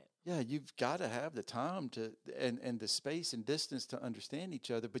learn about it. Yeah, you've got to have the time to and the space and distance to understand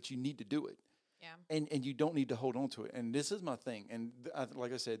each other, but you need to do it. Yeah. And you don't need to hold on to it. And this is my thing. And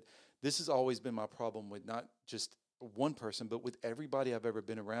like I said, this has always been my problem with not just one person, but with everybody I've ever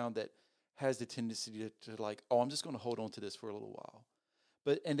been around that has the tendency to like, oh, I'm just going to hold on to this for a little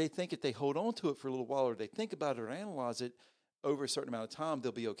while. And they think if they hold on to it for a little while, or they think about it or analyze it over a certain amount of time,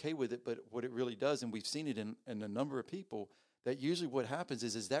 they'll be okay with it. But what it really does, and we've seen it in a number of people, that usually what happens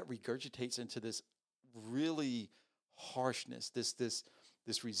is that regurgitates into this really harshness,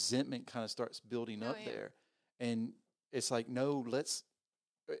 this resentment kind of starts building up there. And it's like, no,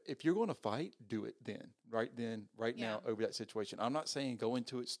 if you're going to fight, do it right now over that situation. I'm not saying go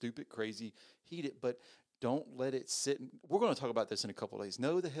into it stupid, crazy, heat it, but don't let it sit. We're going to talk about this in a couple of days.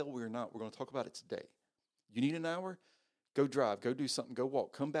 No, the hell we're not. We're going to talk about it today. You need an hour? Go drive, go do something, go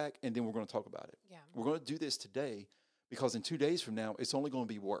walk, come back, and then we're going to talk about it. Yeah. We're going to do this today because in 2 days from now, it's only going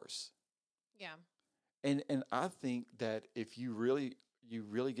to be worse. Yeah. And I think that if you really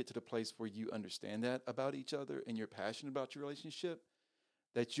get to the place where you understand that about each other and you're passionate about your relationship,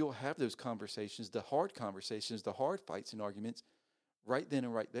 that you'll have those conversations, the hard fights and arguments right then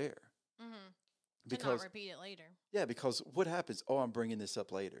and right there. Mm-hmm. Because, and not repeat it later. Yeah, because what happens? Oh, I'm bringing this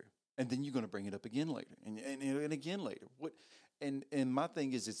up later. And then you're going to bring it up again later and again later. And my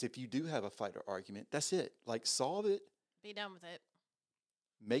thing is if you do have a fight or argument, that's it. Like, solve it. Be done with it.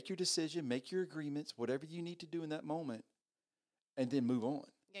 Make your decision, make your agreements, whatever you need to do in that moment, and then move on.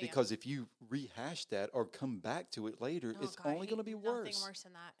 Yeah, because if you rehash that or come back to it later, it's only going to be worse. Nothing worse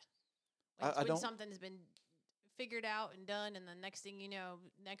than that. When something's been figured out and done, and the next thing you know,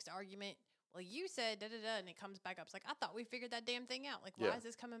 next argument, well, you said da-da-da, and it comes back up. It's like, I thought we figured that damn thing out. Like, why is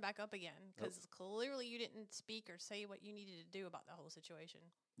this coming back up again? Because clearly you didn't speak or say what you needed to do about the whole situation.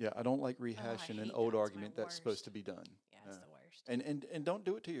 Yeah, I don't like rehashing an old argument that's supposed to be done. Yeah, it's the worst. And don't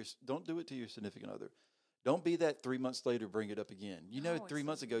do it to your significant other. Don't be that 3 months later, bring it up again. 3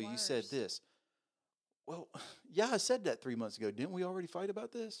 months ago you said this. Well, yeah, I said that 3 months ago. Didn't we already fight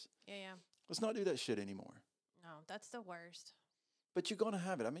about this? Yeah. Let's not do that shit anymore. No, that's the worst. But you're going to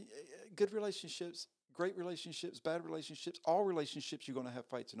have it. I mean, good relationships, great relationships, bad relationships, all relationships, you're going to have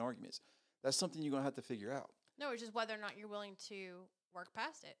fights and arguments. That's something you're going to have to figure out. No, it's just whether or not you're willing to work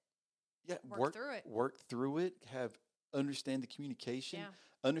past it. Yeah, work through it. Work through it. Understand the communication.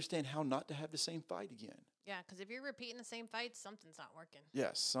 Yeah. Understand how not to have the same fight again. Yeah, because if you're repeating the same fight, something's not working.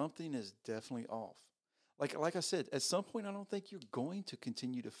 Yeah, something is definitely off. Like I said, at some point, I don't think you're going to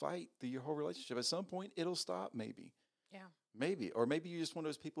continue to fight through your whole relationship. At some point, it'll stop, maybe. Yeah. Maybe. Or maybe you're just one of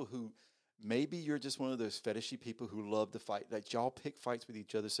those people who maybe you're just one of those fetishy people who love to fight. Like y'all pick fights with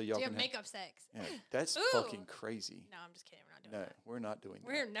each other so y'all Do you can have makeup sex? Yeah, that's Ooh. fucking crazy. No, I'm just kidding. We're not doing No, that. we're not doing that.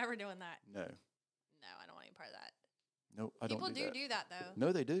 We're never doing that. No, No, I don't want any part of that. no, I People don't do that. do that though.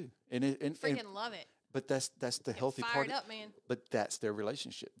 No, they do, and Freaking love it. but that's the healthy Fired part. up, man. But that's their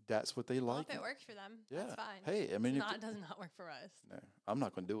relationship. That's what they Well, like. if it works for them, Yeah. that's fine. Hey, I mean, It does not work for us. no, I'm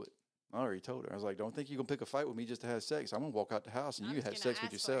not going to do it. I already told her. I was like, don't think you're going to pick a fight with me just to have sex. I'm going to walk out the house and I'm you just have gonna sex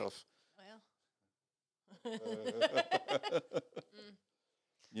with ask for it. yourself. Well.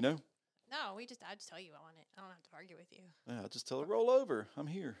 You know? No, I just tell you I want it. I don't have to argue with you. Yeah, I'll just tell her, roll over. I'm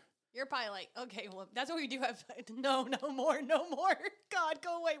here. You're probably like, okay, well, that's what we do have. No more. God,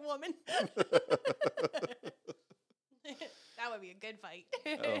 go away, woman. That would be a good fight.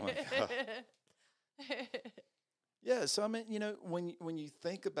 Oh, my God. Yeah, so I mean, you know, when you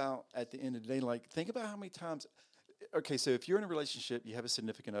think about at the end of the day, like think about how many times. Okay, so if you're in a relationship, you have a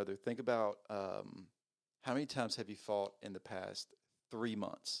significant other. Think about how many times have you fought in the past 3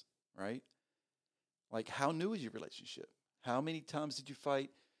 months, right? Like, how new is your relationship? How many times did you fight?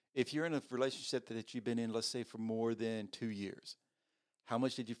 If you're in a relationship that you've been in, let's say for more than 2 years, how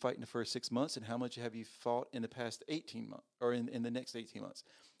much did you fight in the first 6 months, and how much have you fought in the past 18 months, or in the next 18 months?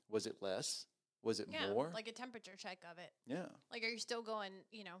 Was it less? Was it more? Like a temperature check of it. Yeah. Like, are you still going,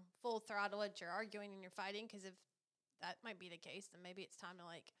 full throttle at your arguing and you're fighting? Because if that might be the case, then maybe it's time to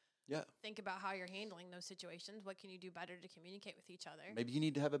think about how you're handling those situations. What can you do better to communicate with each other? Maybe you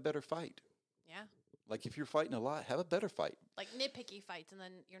need to have a better fight. Yeah. Like if you're fighting a lot, have a better fight. Like nitpicky fights, and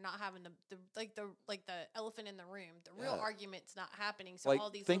then you're not having the elephant in the room. The real argument's not happening. So like,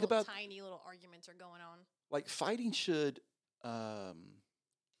 all these think little about, tiny little arguments are going on. Like fighting should,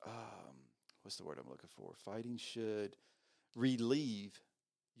 what's the word I'm looking for? Fighting should relieve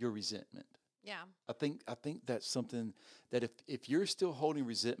your resentment. Yeah. I think that's something that if you're still holding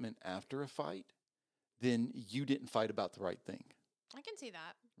resentment after a fight, then you didn't fight about the right thing. I can see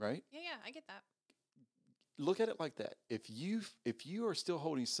that. Right? Yeah, I get that. Look at it like that. If you are still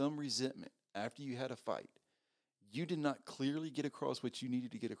holding some resentment after you had a fight, you did not clearly get across what you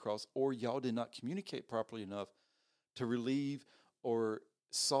needed to get across, or y'all did not communicate properly enough to relieve or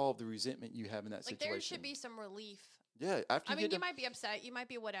solve the resentment you have in that situation. Like there should be some relief. Yeah, after you might be upset, you might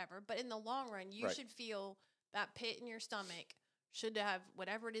be whatever, but in the long run, you should feel that pit in your stomach should have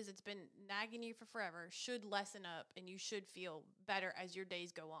whatever it is that's been nagging you for forever should lessen up, and you should feel better as your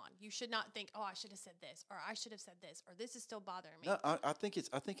days go on. You should not think, oh, I should have said this, or I should have said this, or this is still bothering me. No, I think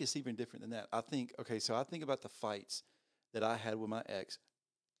it's even different than that. I think I think about the fights that I had with my ex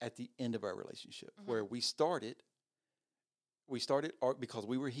at the end of our relationship, where we started because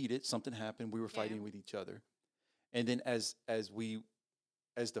we were heated. Something happened. We were fighting with each other, and then as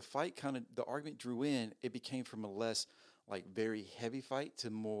the fight the argument drew in, it became from a less like very heavy fight to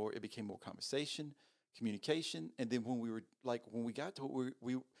more. It became more conversation, communication, and then when we got to it,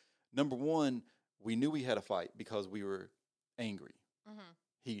 we number one, we knew we had a fight because we were angry,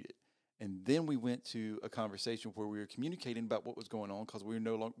 heated. And then we went to a conversation where we were communicating about what was going on because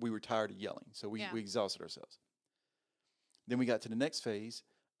we were tired of yelling. So we exhausted ourselves. Then we got to the next phase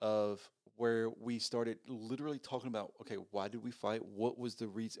of where we started literally talking about, okay, why did we fight? What was the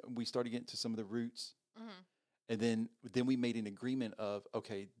reason? We started getting to some of the roots. And then we made an agreement of,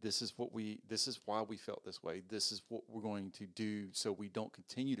 okay, this is why we felt this way. This is what we're going to do so we don't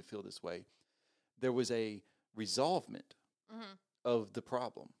continue to feel this way. There was a resolvement of the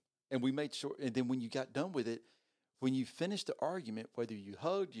problem. And we made sure, and then when you got done with it, when you finished the argument, whether you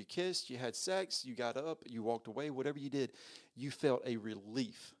hugged, you kissed, you had sex, you got up, you walked away, whatever you did, you felt a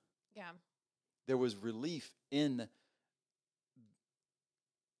relief. Yeah. There was relief in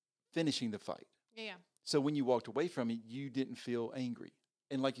finishing the fight. Yeah. So when you walked away from it, you didn't feel angry.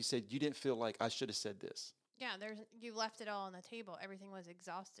 And like you said, you didn't feel like I should have said this. Yeah, you left it all on the table. Everything was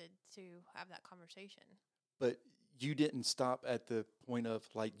exhausted to have that conversation. But you didn't stop at the point of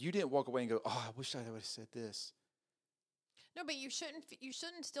like, you didn't walk away and go, oh, I wish I would have said this. No, but you shouldn't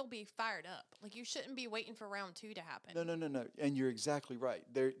still be fired up. Like you shouldn't be waiting for round 2 to happen. No. And you're exactly right.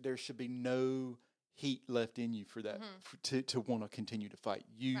 There should be no heat left in you for that, to want to continue to fight.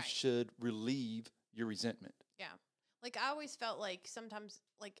 You should relieve your resentment. Yeah. Like I always felt like sometimes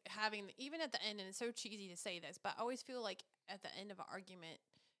like even at the end, and it's so cheesy to say this, but I always feel like at the end of an argument,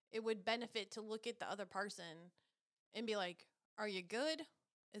 it would benefit to look at the other person and be like, are you good?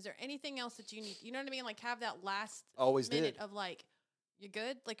 Is there anything else that you need? You know what I mean? Like have that last minute of like, you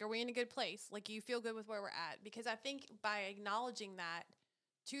good? Like, are we in a good place? Like, you feel good with where we're at? Because I think by acknowledging that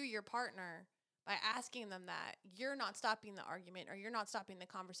to your partner, by asking them that, you're not stopping the argument or you're not stopping the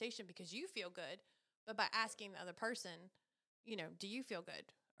conversation because you feel good. But by asking the other person, do you feel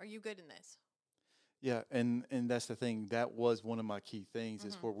good? Are you good in this? Yeah, and that's the thing. That was one of my key things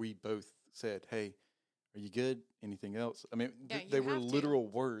is Mhm. where we both said, "Hey, are you good? Anything else?" I mean, Yeah, they you were have to. literal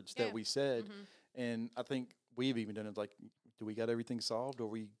words Yeah. that we said, Mhm. and I think we've even done it like, "Do we got everything solved? Or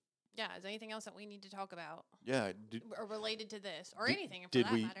we, Yeah. Is there anything else that we need to talk about yeah, or related to this or did, anything for did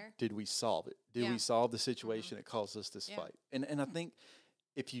that we matter? did we solve it? Did Yeah. we solve the Mhm. situation that caused us this Yeah. fight?" And I think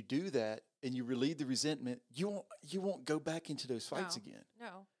if you do that and you relieve the resentment, you won't go back into those fights No. again.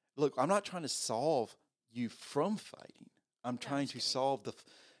 No. Look, I'm not trying to solve you from fighting. I'm No, trying just to kidding. solve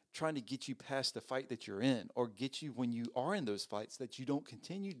trying to get you past the fight that you're in, or get you when you are in those fights that you don't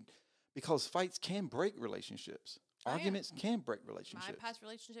continue, because fights can break relationships. Oh, yeah. Arguments can break My relationships. past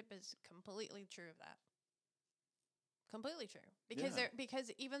relationship is completely true of that. Completely true. Because Yeah. because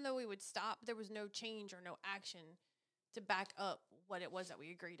even though we would stop, there was no change or no action to back up what it was that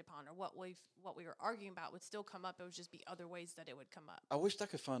we agreed upon, or what we were arguing about would still come up. It would just be other ways that it would come up. I wished I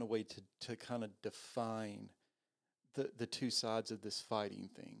could find a way to kind of define the two sides of this fighting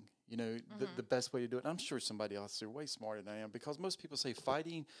thing. You know, the Mhm. best way to do it. I'm sure somebody else there way smarter than I am, because most people say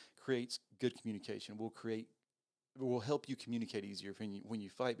fighting creates good communication. Will help you communicate easier when you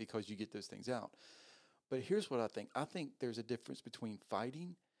fight, because you get those things out. But here's what I think. I think there's a difference between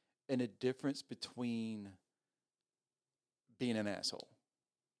fighting and a difference between being an asshole.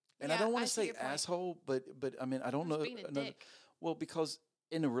 And I Yeah, don't want I to see say your point. asshole, but I mean, I don't Just know being a another. dick. Well, because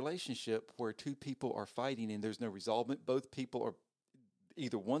in a relationship where two people are fighting and there's no resolvement, both people are,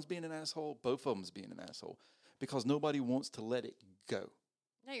 either one's being an asshole, both of them's being an asshole, because nobody wants to let it go.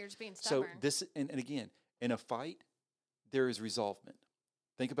 No, you're just being So stubborn. this, and again, in a fight, there is resolvement.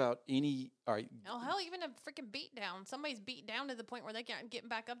 Think about any, all right, Oh, hell, even a freaking beat down. Somebody's beat down to the point where they can't get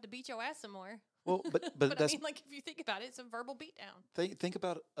back up to beat your ass some more. well, but But I that's, mean, like, if you think about it, it's a verbal beat down. think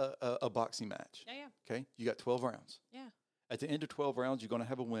about a boxing match. Yeah, yeah, Okay, you got 12 rounds. yeah. At the end of 12 rounds, you're going to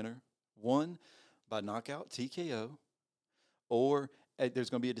have a winner, one by knockout, TKO, or there's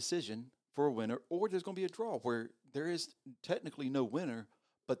going to be a decision for a winner, or there's going to be a draw where there is technically no winner,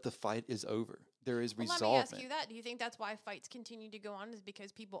 but the fight is over. There is Well, let resolvement. me ask you that. Do you think that's why fights continue to go on, is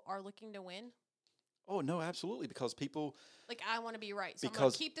because people are looking to win? Oh no, absolutely, because people. Like, I want to be right, so I'm Because-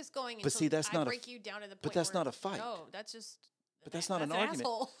 going to keep this going but until see, that's I not a break you down to the point but that's where, not a fight. No, that's just But that's not an an argument.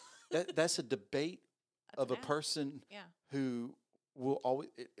 asshole. That's a debate That's of a an ass- person Yeah, who will always.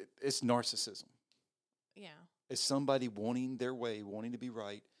 It's narcissism. yeah. It's somebody wanting their way, wanting to be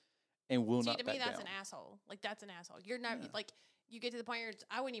right, and will See, not to back me, that's down. an asshole. Like, that's an asshole. You're not, Yeah. like, you get to the point where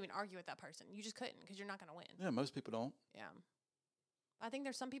I wouldn't even argue with that person. You just couldn't, because you're not going to win. Yeah, most people don't. Yeah. I think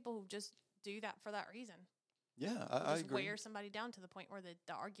there's some people who just do that for that reason. Yeah, Who I just agree. wear somebody down to the point where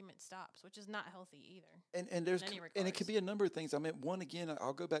the argument stops, which is not healthy either. And there's in any and it regards. could be a number of things. I mean, one again,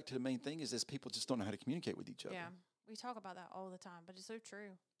 I'll go back to the main thing is people just don't know how to communicate with each other. Yeah. We talk about that all the time, but it's so true.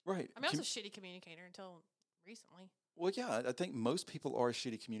 Right. I mean, I was a shitty communicator until recently. Well, yeah, I think most people are a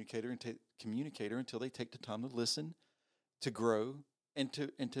shitty communicator until they take the time to listen, to grow, and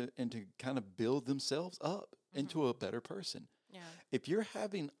to kind of build themselves up into a better person. Yeah. If you're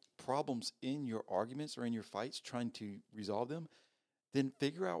having problems in your arguments or in your fights trying to resolve them, then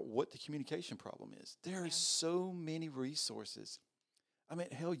figure out what the communication problem is. There are Yeah. so many resources. I mean,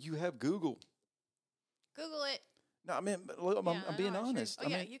 hell, you have Google. Google it. No, I mean, look, I'm Yeah, I being know, it's true. honest. Oh, I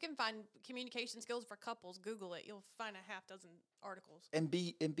yeah, mean, you can find communication skills for couples. Google it. You'll find a half dozen articles. and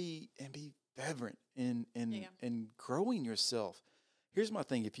be fervent in Yeah. growing yourself. Here's my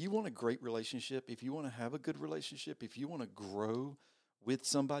thing: if you want a great relationship, if you want to have a good relationship, if you want to grow with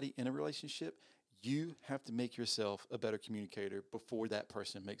somebody in a relationship, you have to make yourself a better communicator before that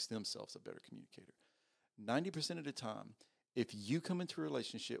person makes themselves a better communicator. 90% of the time, if you come into a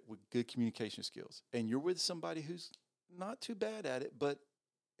relationship with good communication skills and you're with somebody who's not too bad at it, but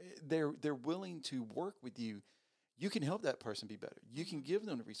they're willing to work with you, you can help that person be better. You can give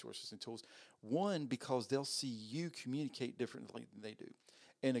them the resources and tools. One, because they'll see you communicate differently than they do,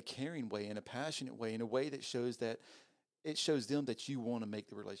 in a caring way, in a passionate way, in a way that shows them that you want to make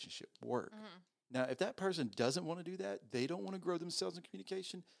the relationship work. Mm-hmm. Now, if that person doesn't want to do that, they don't want to grow themselves in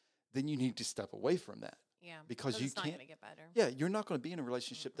communication, then you need to step away from that. Yeah. Because you it's not can't- going to get better. Yeah, you're not going to be in a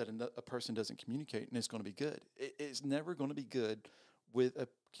relationship that a person doesn't communicate and it's going to be good. It's never going to be good with a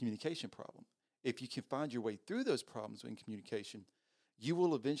communication problem. If you can find your way through those problems in communication, you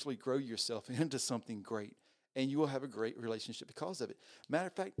will eventually grow yourself into something great, and you will have a great relationship because of it. Matter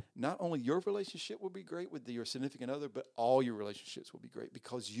of fact, not only your relationship will be great with your significant other, but all your relationships will be great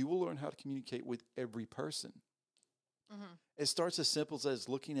because you will learn how to communicate with every person. Mm-hmm. It starts as simple as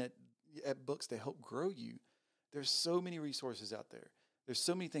looking at books that help grow you. There's so many resources out there. There's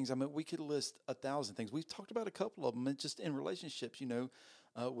so many things. I mean, we could list 1,000 things. We've talked about a couple of them, and just in relationships,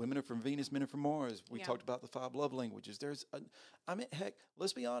 Women are from Venus, men are from Mars. We Yeah. talked about the 5 love languages. I mean, heck,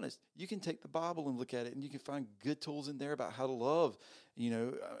 let's be honest. You can take the Bible and look at it, and you can find good tools in there about how to love.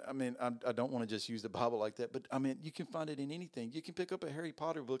 I mean, I don't want to just use the Bible like that, but I mean, you can find it in anything. You can pick up a Harry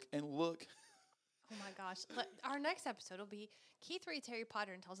Potter book and look. Oh my gosh. Our next episode will be Keith reads Harry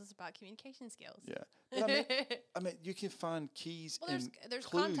Potter and tells us about communication skills. Yeah. But I mean, you can find keys Well, and there's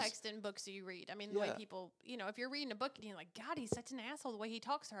clues. context in books that you read. I mean, the way Yeah. people, if you're reading a book and you're like, God, he's such an asshole the way he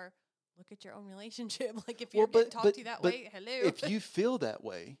talks to her. Look at your own relationship. Like, if you're getting talked to that way, hello. If you feel that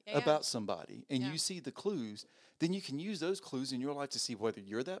way Yeah. about somebody and Yeah. you see the clues, then you can use those clues in your life to see whether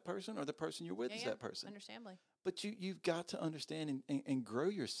you're that person or the person you're with is that person. Understandably. But you've got to understand and grow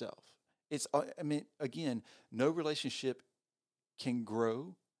yourself. I mean, again, no relationship can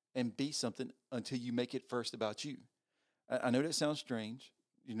grow and be something until you make it first about you. I know that sounds strange.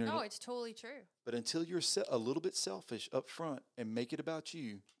 No, it's totally true. But until you're a little bit selfish up front and make it about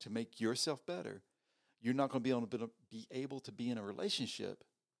you to make yourself better, you're not going to be able to be in a relationship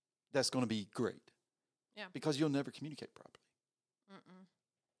that's going to be great. Yeah. Because you'll never communicate properly. Mm-mm.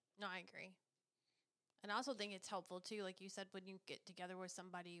 No, I agree. And I also think it's helpful, too, like you said, when you get together with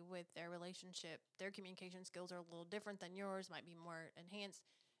somebody with their relationship, their communication skills are a little different than yours, might be more enhanced.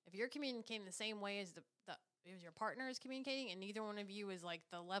 If you're communicating the same way as as your partner is communicating and neither one of you is like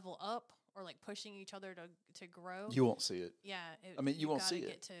the level up or like pushing each other to grow. You won't see it. Yeah. You won't see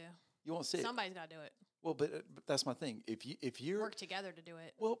it. You won't see it. Somebody's got to do it. Well, but that's my thing. If you work together to do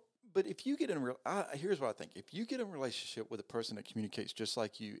it. Well, but if you get in here's what I think. If you get in a relationship with a person that communicates just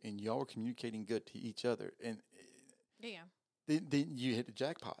like you, and y'all are communicating good to each other, and then you hit the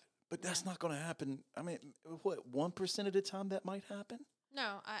jackpot. But that's not going to happen. I mean, what 1% of the time that might happen?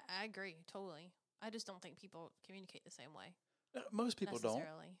 No, I agree totally. I just don't think people communicate the same way. Most people don't.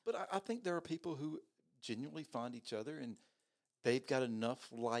 But I think there are people who genuinely find each other and they've got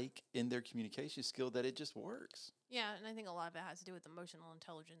enough in their communication skill that it just works. Yeah, and I think a lot of it has to do with emotional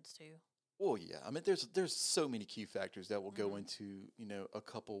intelligence too. Well, yeah. I mean, there's so many key factors that will go into, a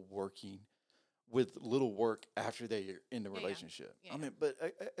couple working with little work after they're in the relationship. Yeah. I mean, but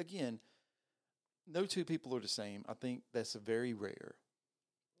again, no two people are the same. I think that's very rare.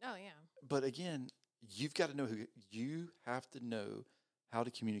 Oh, yeah. But again, you have to know how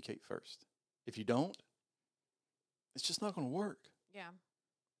to communicate first. If you don't, it's just not going to work. Yeah.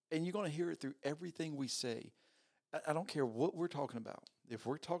 And you're going to hear it through everything we say. I don't care what we're talking about. If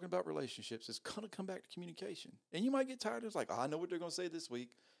we're talking about relationships, it's going to come back to communication. And you might get tired. It's like, I know what they're going to say this week.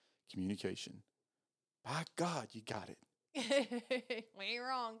 Communication. By God, you got it. We ain't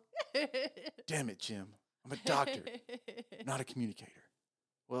wrong. Damn it, Jim. I'm a doctor, not a communicator.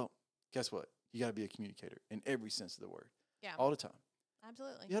 Well, guess what? You got to be a communicator in every sense of the word. Yeah. All the time.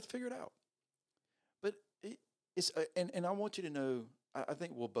 Absolutely. You have to figure it out. But it's and I want you to know, I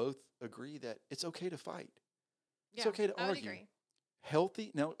think we'll both agree that it's okay to fight. It's okay to argue. Agree.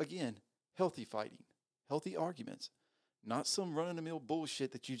 Healthy fighting, healthy arguments, not some run-of-the-mill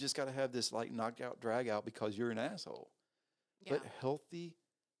bullshit that you just got to have this like knockout, drag out because you're an asshole. Yeah. But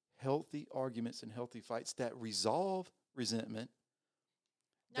healthy arguments and healthy fights that resolve resentment.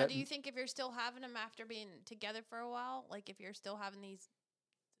 Now, do you think if you're still having them after being together for a while, like if you're still having these,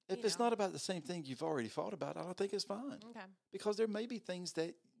 if it's not about the same thing you've already fought about, I don't think it's fine. Okay. Because there may be things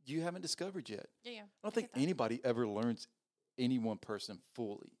that you haven't discovered yet. Yeah. I don't think anybody ever learns any one person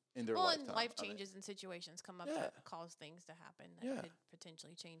fully in their lifetime. And life changes and situations come up that cause things to happen that could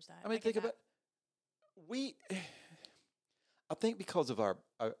potentially change that. I mean, think about I think because of our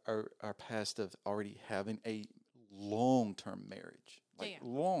past of already having a long-term marriage,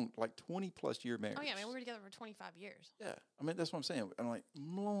 like 20 plus year marriage. Oh yeah, I mean we were together for 25 years. Yeah, I mean that's what I'm saying. I'm like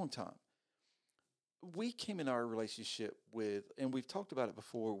long time. We came in our relationship with, and we've talked about it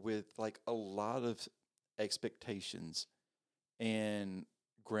before, with like a lot of expectations and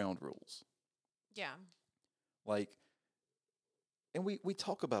ground rules. Yeah. Like, and we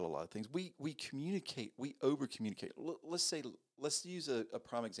talk about a lot of things. We communicate, we over communicate. Let's use a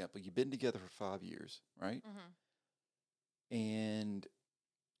prime example. You've been together for 5 years, right? Mm-hmm. And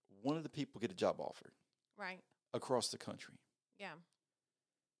one of the people get a job offer. Right. Across the country. Yeah.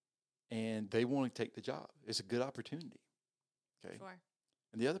 And they want to take the job. It's a good opportunity. Okay. Sure.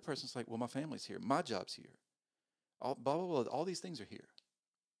 And the other person's like, well, my family's here. My job's here. All, blah, blah, blah. All these things are here.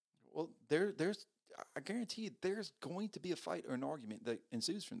 Well, there's, I guarantee you, there's going to be a fight or an argument that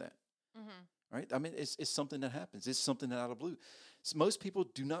ensues from that. Mm-hmm. Right? I mean, it's something that happens. It's something out of blue. So most people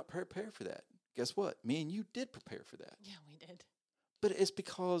do not prepare for that. Guess what? Me and you did prepare for that. Yeah, we did. But it's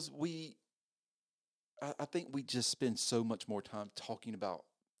because I think we just spend so much more time talking about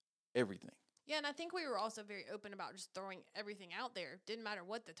everything. Yeah, and I think we were also very open about just throwing everything out there. Didn't matter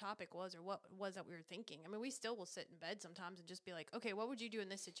what the topic was or what it was that we were thinking. I mean, we still will sit in bed sometimes and just be like, okay, what would you do in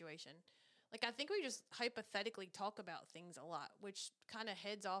this situation? Like, I think we just hypothetically talk about things a lot, which kind of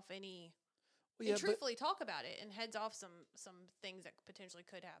heads off any. Well, And yeah, but truthfully talk about it and heads off some things that potentially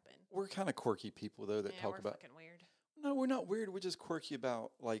could happen. we're kind of quirky people though that Yeah, talk we're about. fucking weird. No, we're not weird. We're just quirky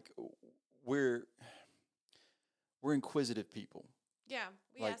about like we're we're inquisitive people. Yeah,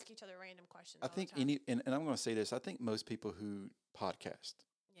 we Like, ask each other random questions. I all the think time. and I'm going to say this. I think most people who podcast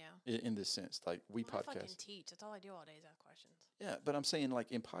Yeah. in this sense, like we Well, I fucking podcast. teach. That's all I do all day is ask questions. Yeah, but I'm saying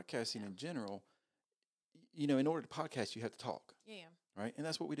like in podcasting Yeah. in general, in order to podcast, you have to talk, Yeah. right? And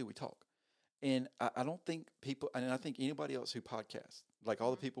that's what we do. We talk. And I don't think people, and I think anybody else who podcasts, like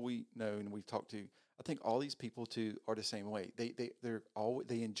all the Mhm. people we know and we've talked to, I think all these people too are the same way. They're always,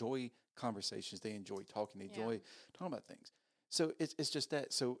 they enjoy conversations. They enjoy talking. They Yeah. enjoy talking about things. So it's just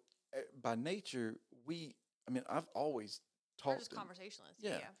that. So by nature, I've always We're talked. just and conversationalists.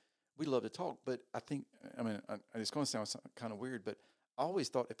 Yeah. Yeah. we love to talk, but I think, it's going to sound kind of weird, but I always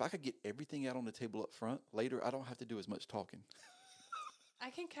thought if I could get everything out on the table up front, later I don't have to do as much talking. I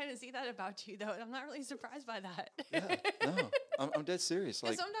can kind of see that about you, though. And I'm not really surprised by that. Yeah, no, I'm dead serious.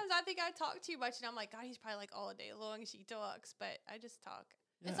 Because Like, sometimes I think I talk too much, and I'm like, God, he's probably like all day long she talks, but I just talk.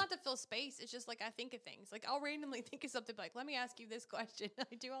 yeah. It's not to fill space. It's just like I think of things. Like I'll randomly think of something like, let me ask you this question.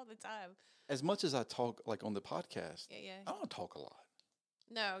 I do all the time. As much as I talk, like on the podcast, Yeah, yeah. I don't talk a lot.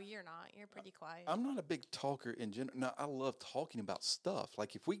 No, you're not. You're pretty quiet. I'm not a big talker in general. Now, I love talking about stuff.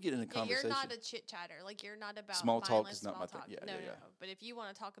 Like if we get in a Yeah, conversation, you're not a chit chatter. Like you're not about Small talk mindless is not small my thing. talk. Yeah, no, yeah, no, yeah. no. But if you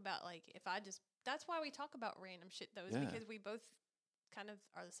want to talk about like, that's why we talk about random shit though, is Yeah. because we both kind of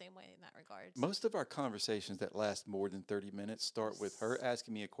are the same way in that regard. most of our conversations that last more than 30 minutes start with her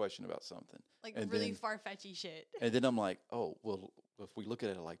asking me a question about something. Like and really then- far fetchy shit. And then I'm like, oh, well, if we look at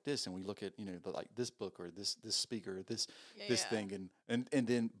it like this and we look at, like this book or this speaker, or this Yeah, yeah. thing. And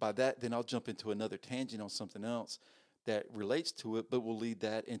then by that, then I'll jump into another tangent on something else that relates to it, but will lead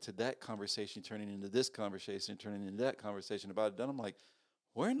that into that conversation, turning into this conversation, turning into that conversation about it. Then I'm like,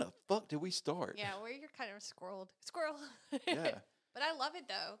 where in the fuck did we start? Yeah, where you're kind of squirrel. Yeah. But I love it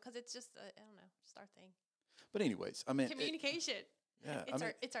though, because it's just I don't know, just our thing. But anyways, I mean, Communication. yeah,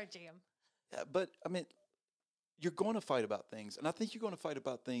 It's our jam. yeah, but I mean, you're going to fight about things, and I think you're going to fight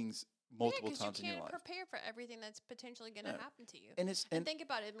about things multiple Yeah, times in you your can't life. prepare for everything that's potentially going to No. happen to you. And it's And think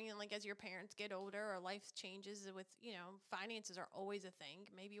about it. I mean, like as your parents get older or life changes with, finances are always a thing.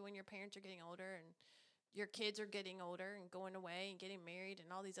 Maybe when your parents are getting older and your kids are getting older and going away and getting married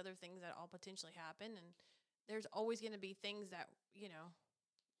and all these other things that all potentially happen. And there's always going to be things that,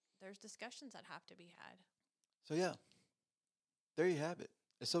 there's discussions that have to be had. So yeah, there you have it.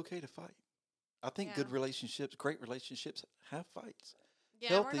 It's okay to fight. I think good Yeah. relationships, great relationships, have fights. Yeah,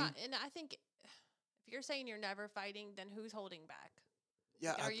 Healthy. we're not. And I think if you're saying you're never fighting, then who's holding back?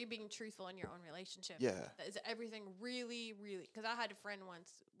 Yeah, Are you being truthful in your own relationship? yeah. Is everything really, really? Because I had a friend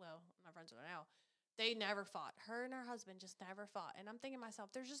once. Well, my friends are now. They never fought. Her and her husband just never fought. And I'm thinking to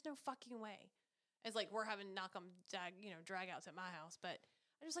myself, there's just no fucking way. It's like we're having knock 'em drag outs at my house, but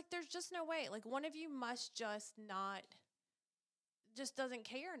I'm just like, there's just no way. Like one of you must just doesn't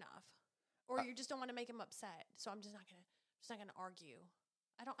care enough, or I- you just don't want to make him upset. So I'm just not gonna argue.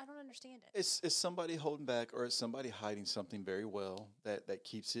 I don't understand it. It's somebody holding back, or it's somebody hiding something very well that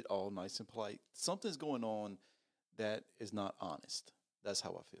keeps it all nice and polite. Something's going on that is not honest. That's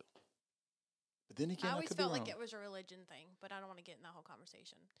how I feel. But then again, I I always could be felt wrong. like it was a religion thing, but I don't want to get in that whole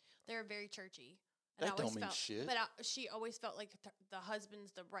conversation. They're very churchy. That I always don't mean felt, shit. But she always felt like the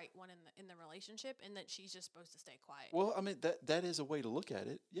husband's the right one in the relationship, and that she's just supposed to stay quiet. Well, I mean that is a way to look at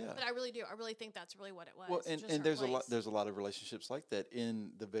it. Yeah. But I really do. I really think that's really what it was. Well, just and her there's place. there's a lot of relationships like that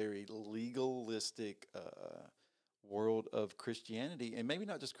in the very legalistic world of Christianity, and maybe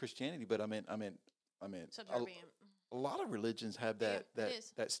not just Christianity, but I mean, Subservient. a lot of religions have Yeah, that it that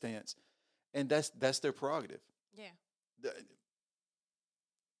is. that stance, and that's their prerogative. Yeah. Th-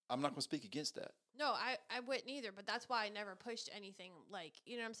 I'm not going to speak against that. No, I wouldn't either. But that's why I never pushed anything like,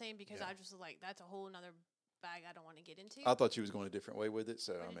 you know what I'm saying? Because Yeah. I just was like, that's a whole nother bag I don't want to get into. I thought you was going a different way with it,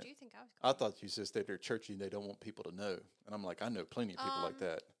 so Where I did mean, you think I was I going? thought you just that they're churchy and they don't want people to know, and I'm like, I know plenty of people like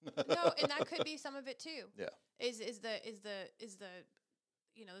that. No, and that could be some of it too. Yeah. Is the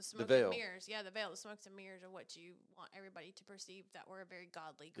the smoke veil. and mirrors? Yeah, the veil, the smokes and mirrors are what you want everybody to perceive that we're a very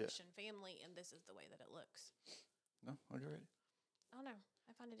godly Yeah. Christian family, and this is the way that it looks. No, I get it. I don't know.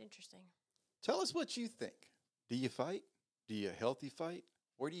 I find it interesting. Tell us what you think. Do you fight? Do you healthy fight?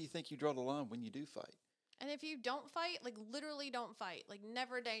 Where do you think you draw the line when you do fight? And if you don't fight, like literally don't fight, like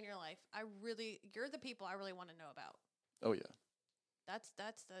never a day in your life, you're the people I really want to know about. Oh yeah.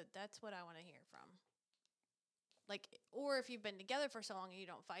 That's what I want to hear from. Like, or if you've been together for so long and you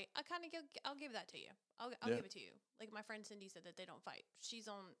don't fight, I'll give that to you. I'll Yeah. give it to you. Like my friend Cindy said that they don't fight. She's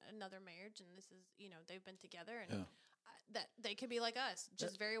on another marriage, and this is, they've been together, and Yeah. that they could be like us,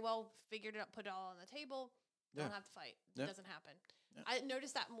 just very well figured it out, put it all on the table. Yeah. Don't have to fight. Yeah. It doesn't happen. Yeah. I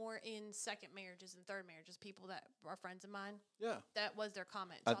noticed that more in second marriages and third marriages. People that are friends of mine, Yeah. that was their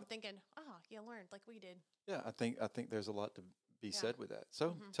comment. So I'm thinking, you learned like we did. Yeah, I think there's a lot to be Yeah. said with that.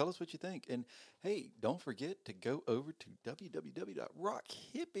 So Mhm. tell us what you think. And hey, don't forget to go over to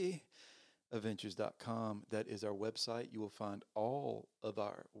www.rockhippieadventures.com. That is our website. You will find all of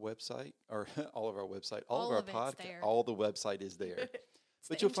our website, or all of our website, all All of of our it's podcast. there. All the website is there. It's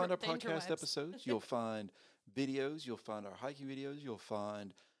But the you'll find our the podcast interwebs. episodes. You'll find videos. You'll find our hiking videos. You'll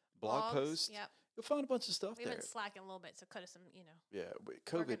find blog Blogs, posts. Yep. You'll find a bunch of stuff We've there. been slacking a little bit, so cut us some, Yeah, but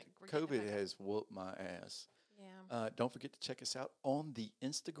We're COVID getting COVID back up. has whooped my ass. Yeah. Don't forget to check us out on the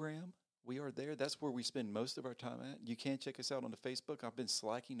Instagram. We are there. That's where we spend most of our time at. You can check us out on the Facebook. I've been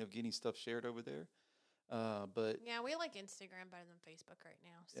slacking of getting stuff shared over there. But Yeah, we like Instagram better than Facebook right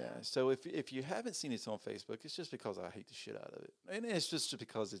now. So. yeah, so if you haven't seen us on Facebook, it's just because I hate the shit out of it, and it's just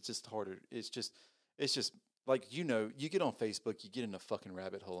because it's just harder. It's just like you get on Facebook, you get in a fucking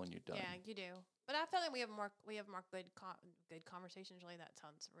rabbit hole, and you're done. Yeah, you do. But I feel like we have more good conversations. Really, that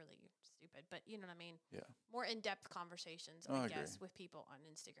sounds really stupid, but you know what I mean. Yeah. More in depth conversations, Oh, I I agree. guess, with people on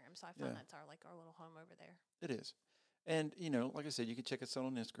Instagram. So I found Yeah. that's our little home over there. It is. And, like I said, you can check us out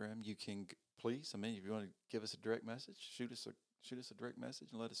on Instagram. You can, please, if you want to give us a direct message, shoot us a direct message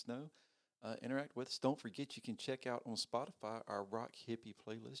and let us know. Interact with us. Don't forget, you can check out on Spotify our Rock Hippie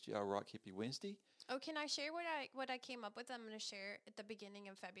playlist, our Rock Hippie Wednesday. Oh, can I share what I came up with? I'm going to share at the beginning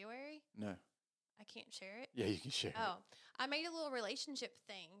of February. No. I can't share it. Yeah, you can share it. Oh, I made a little relationship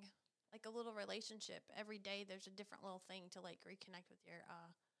thing, like a little relationship. Every day there's a different little thing to like reconnect with your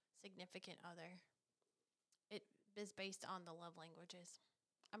significant other. It is based on the love languages.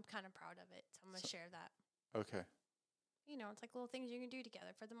 I'm kind of proud of it, so I'm going to share that. Okay. It's like little things you can do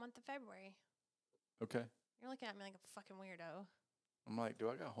together for the month of February. Okay. You're looking at me like a fucking weirdo. I'm like, do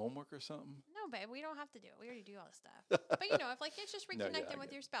I got homework or something? No, babe, we don't have to do it. We already do all this stuff. But if like it's just No, yeah, reconnecting I with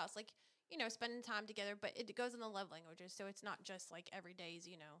get your spouse, like spending time together. But it goes in the love languages, so it's not just like every day's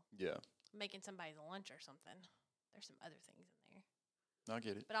Yeah, making somebody's lunch or something. There's some other things in there. I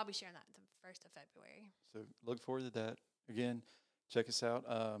get it. But I'll be sharing that the 1st of February. So look forward to that. Again, check us out.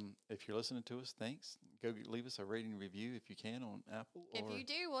 If you're listening to us, thanks. Go leave us a rating and review if you can on Apple. If you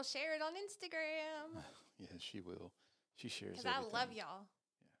do, we'll share it on Instagram. Yeah, she will. She shares Because I everything. love y'all.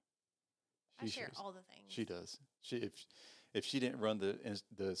 I She share shares. all the things. She does. If she didn't run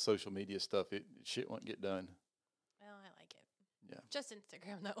the social media stuff, shit won't get done. Well, I like it. Yeah. Just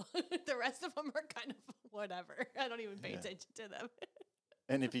Instagram, though. The rest of them are kind of whatever. I don't even pay Yeah. attention to them.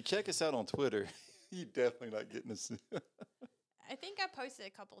 And if you check us out on Twitter, you definitely not getting us. I think I posted a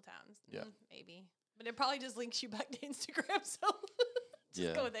couple times. Yeah. Maybe. But it probably just links you back to Instagram. So just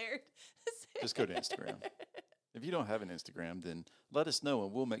Yeah. go there. Just go to Instagram. If you don't have an Instagram, then let us know,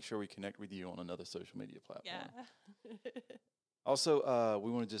 and we'll make sure we connect with you on another social media platform. Yeah. Also,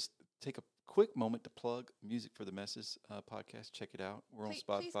 we want to just take a quick moment to plug Music for the Messes podcast. Check it out. We're on Please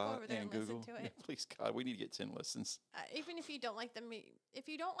go Spotify over there and and listen Google. to Yeah, it. please, God, we need to get 10 listens. Even if you don't like if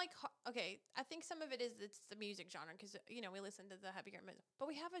you don't like, okay, I think some of it's the music genre because we listen to the heavier music, but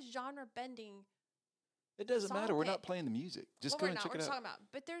we have a genre bending. It doesn't Song matter. We're not pick. playing the music. Just Well, go we're and not. check We're it just out.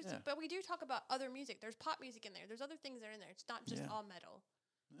 talking about, but we do talk about other music. There's pop music in there. There's other things that are in there. It's not just Yeah. all metal.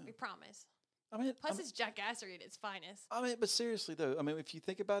 Yeah. We promise. I Plus, mean, it's jackassery at its finest. but seriously though, if you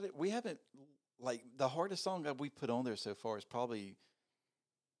think about it, we haven't like the hardest song that we put on there so far is probably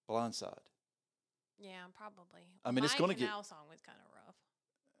 "Blindside." Yeah, probably. I mean, it's My gonna get- Canal song was kind of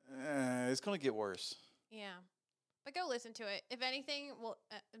rough. It's gonna get worse. Yeah, but go listen to it. If anything, well,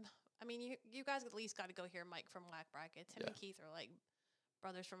 you guys at least got to go hear Mike from Black Brackets. Him and Keith are like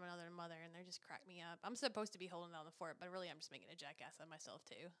brothers from another mother, and they just crack me up. I'm supposed to be holding down the fort, but really, I'm just making a jackass of myself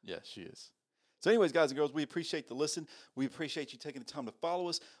too. Yeah, she is. So anyways, guys and girls, we appreciate the listen. We appreciate you taking the time to follow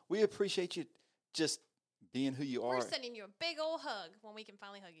us. We appreciate you just being who you We're are. sending you a big old hug when we can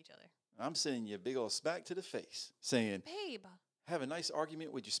finally hug each other. I'm sending you a big old smack to the face saying, Babe, have a nice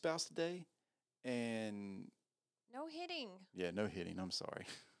argument with your spouse today. And no hitting. yeah, no hitting. I'm sorry.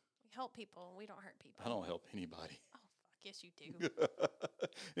 We help people. We don't hurt people. I don't help anybody. Oh, fuck. Yes, you do.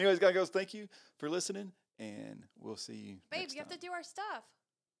 Anyways, guys and girls, thank you for listening. And we'll see you Babe, next you have time. to do our stuff.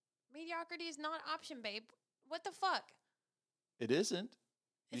 Mediocrity is not an option, babe. What the fuck? It isn't.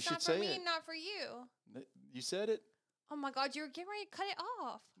 You It's should not for say me, it. not for you. You said it. Oh my God, you were getting ready to cut it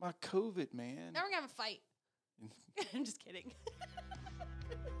off. My COVID, man. Now we're gonna have a fight. I'm just kidding.